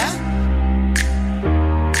fire.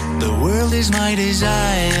 The world is my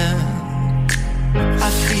desire. I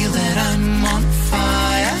feel that I'm on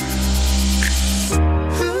fire.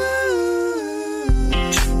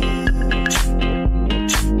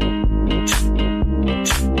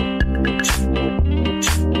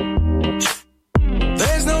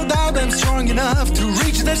 There's no doubt I'm strong enough to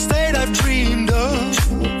reach the state I've dreamed of.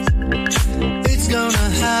 It's gonna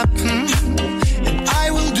happen, and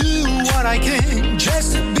I will do what I can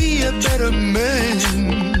just to be a better man.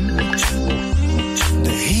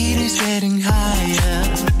 The heat is getting higher.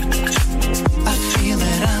 I feel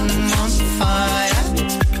that I'm on fire.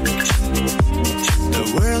 The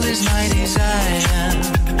world is my desire.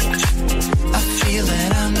 I feel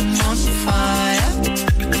that I'm on fire.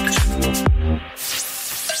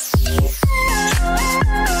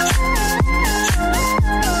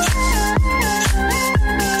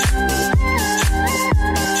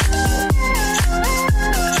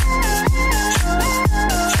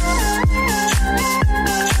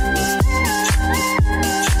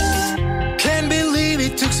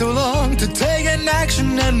 So long to take an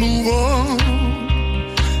action and move on.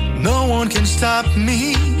 No one can stop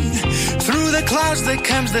me. Through the clouds there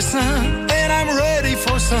comes the sun, and I'm ready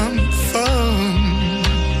for some fun.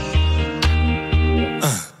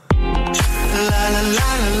 La la la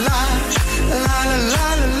la la, la la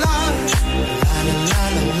la la la, la la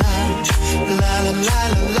la la, la la la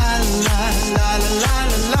la la, la la la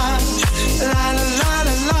la, la la la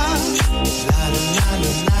la la, la la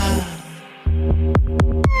la la.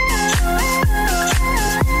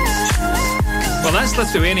 Well, that's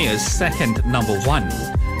Lithuania's second number one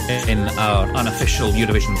in our unofficial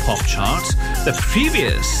Eurovision pop chart. The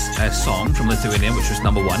previous song from Lithuania, which was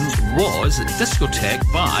number one, was Discotheque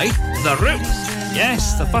by The Roots.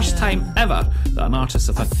 Yes, the first time ever that an artist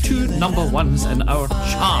have had two number ones in our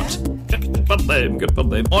chart. Good for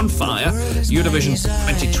them. On Fire, Eurovision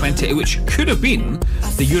 2020, which could have been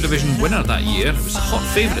the Eurovision winner that year. It was a hot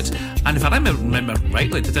favourite. And if I remember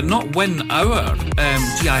rightly, did it not win our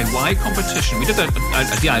DIY competition? We did a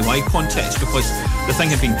DIY contest because the thing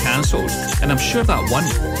had been cancelled, and I'm sure that won.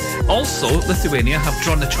 Also, Lithuania have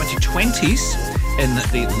drawn the 2020s in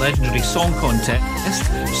the legendary song contest,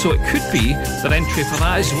 so it could be their entry for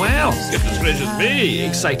that as well. Goodness gracious me,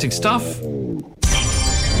 exciting stuff.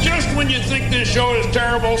 Just when you think this show is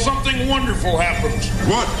terrible, something wonderful happens.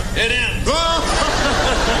 What? It ends.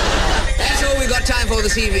 That's all we got time for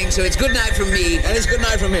this evening, so it's good night from me, and it's good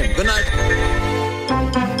night from him. Good night.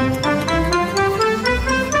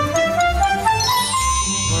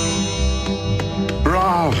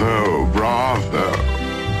 Bravo, bravo.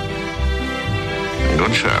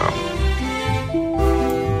 Good show.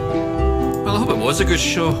 Well, I hope it was a good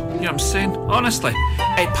show. You know what I'm saying? Honestly,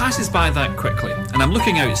 it passes by that quickly. And I'm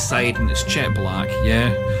looking outside and it's jet black.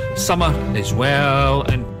 Yeah, summer is well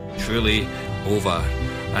and truly over.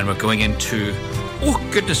 And we're going into... Oh,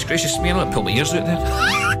 goodness gracious me, I'll pull my ears out there.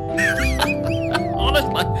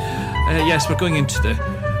 Honestly. Yes, we're going into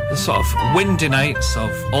the sort of windy nights of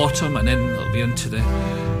autumn, and then it'll be into the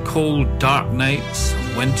cold, dark nights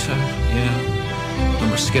of winter. Yeah. And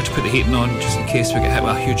we're scared to put the heating on just in case we get hit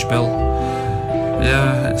with a huge bill.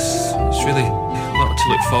 Yeah, it's really a lot to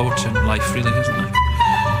look forward to in life, really, isn't it?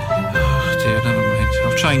 Oh dear, never mind.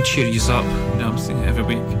 I'll try and cheer you up, you know what I'm saying, every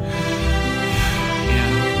week. Yeah,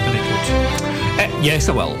 very good. Yes,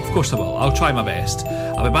 I will. Of course I will. I'll try my best.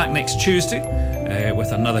 I'll be back next Tuesday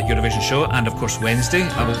with another Eurovision show, and of course Wednesday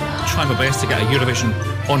I will try my best to get a Eurovision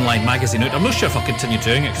online magazine out. I'm not sure if I'll continue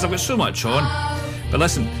doing it because I've got so much on. But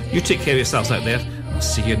listen, you take care of yourselves out there. I'll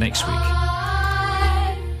see you next week.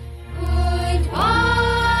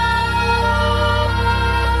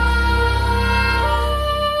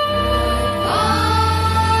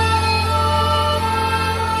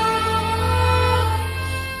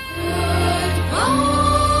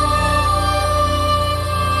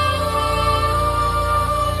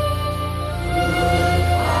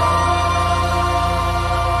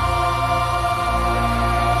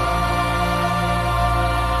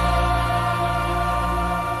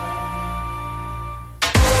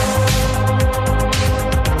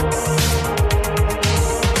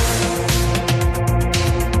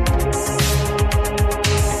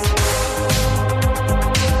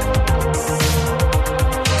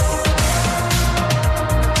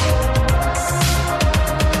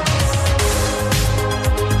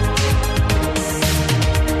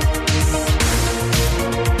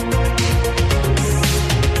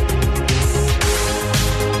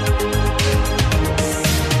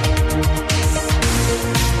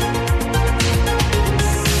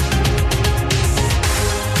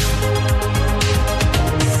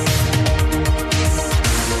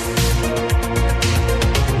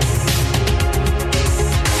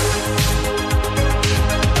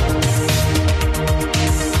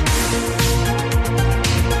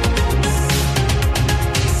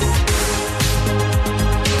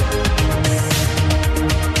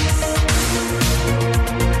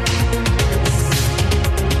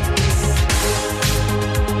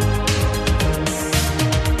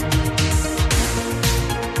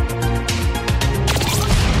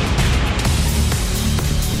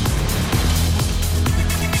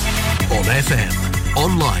 FM,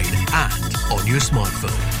 online and on your smartphone.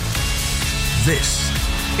 This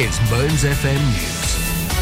is Mearns FM News.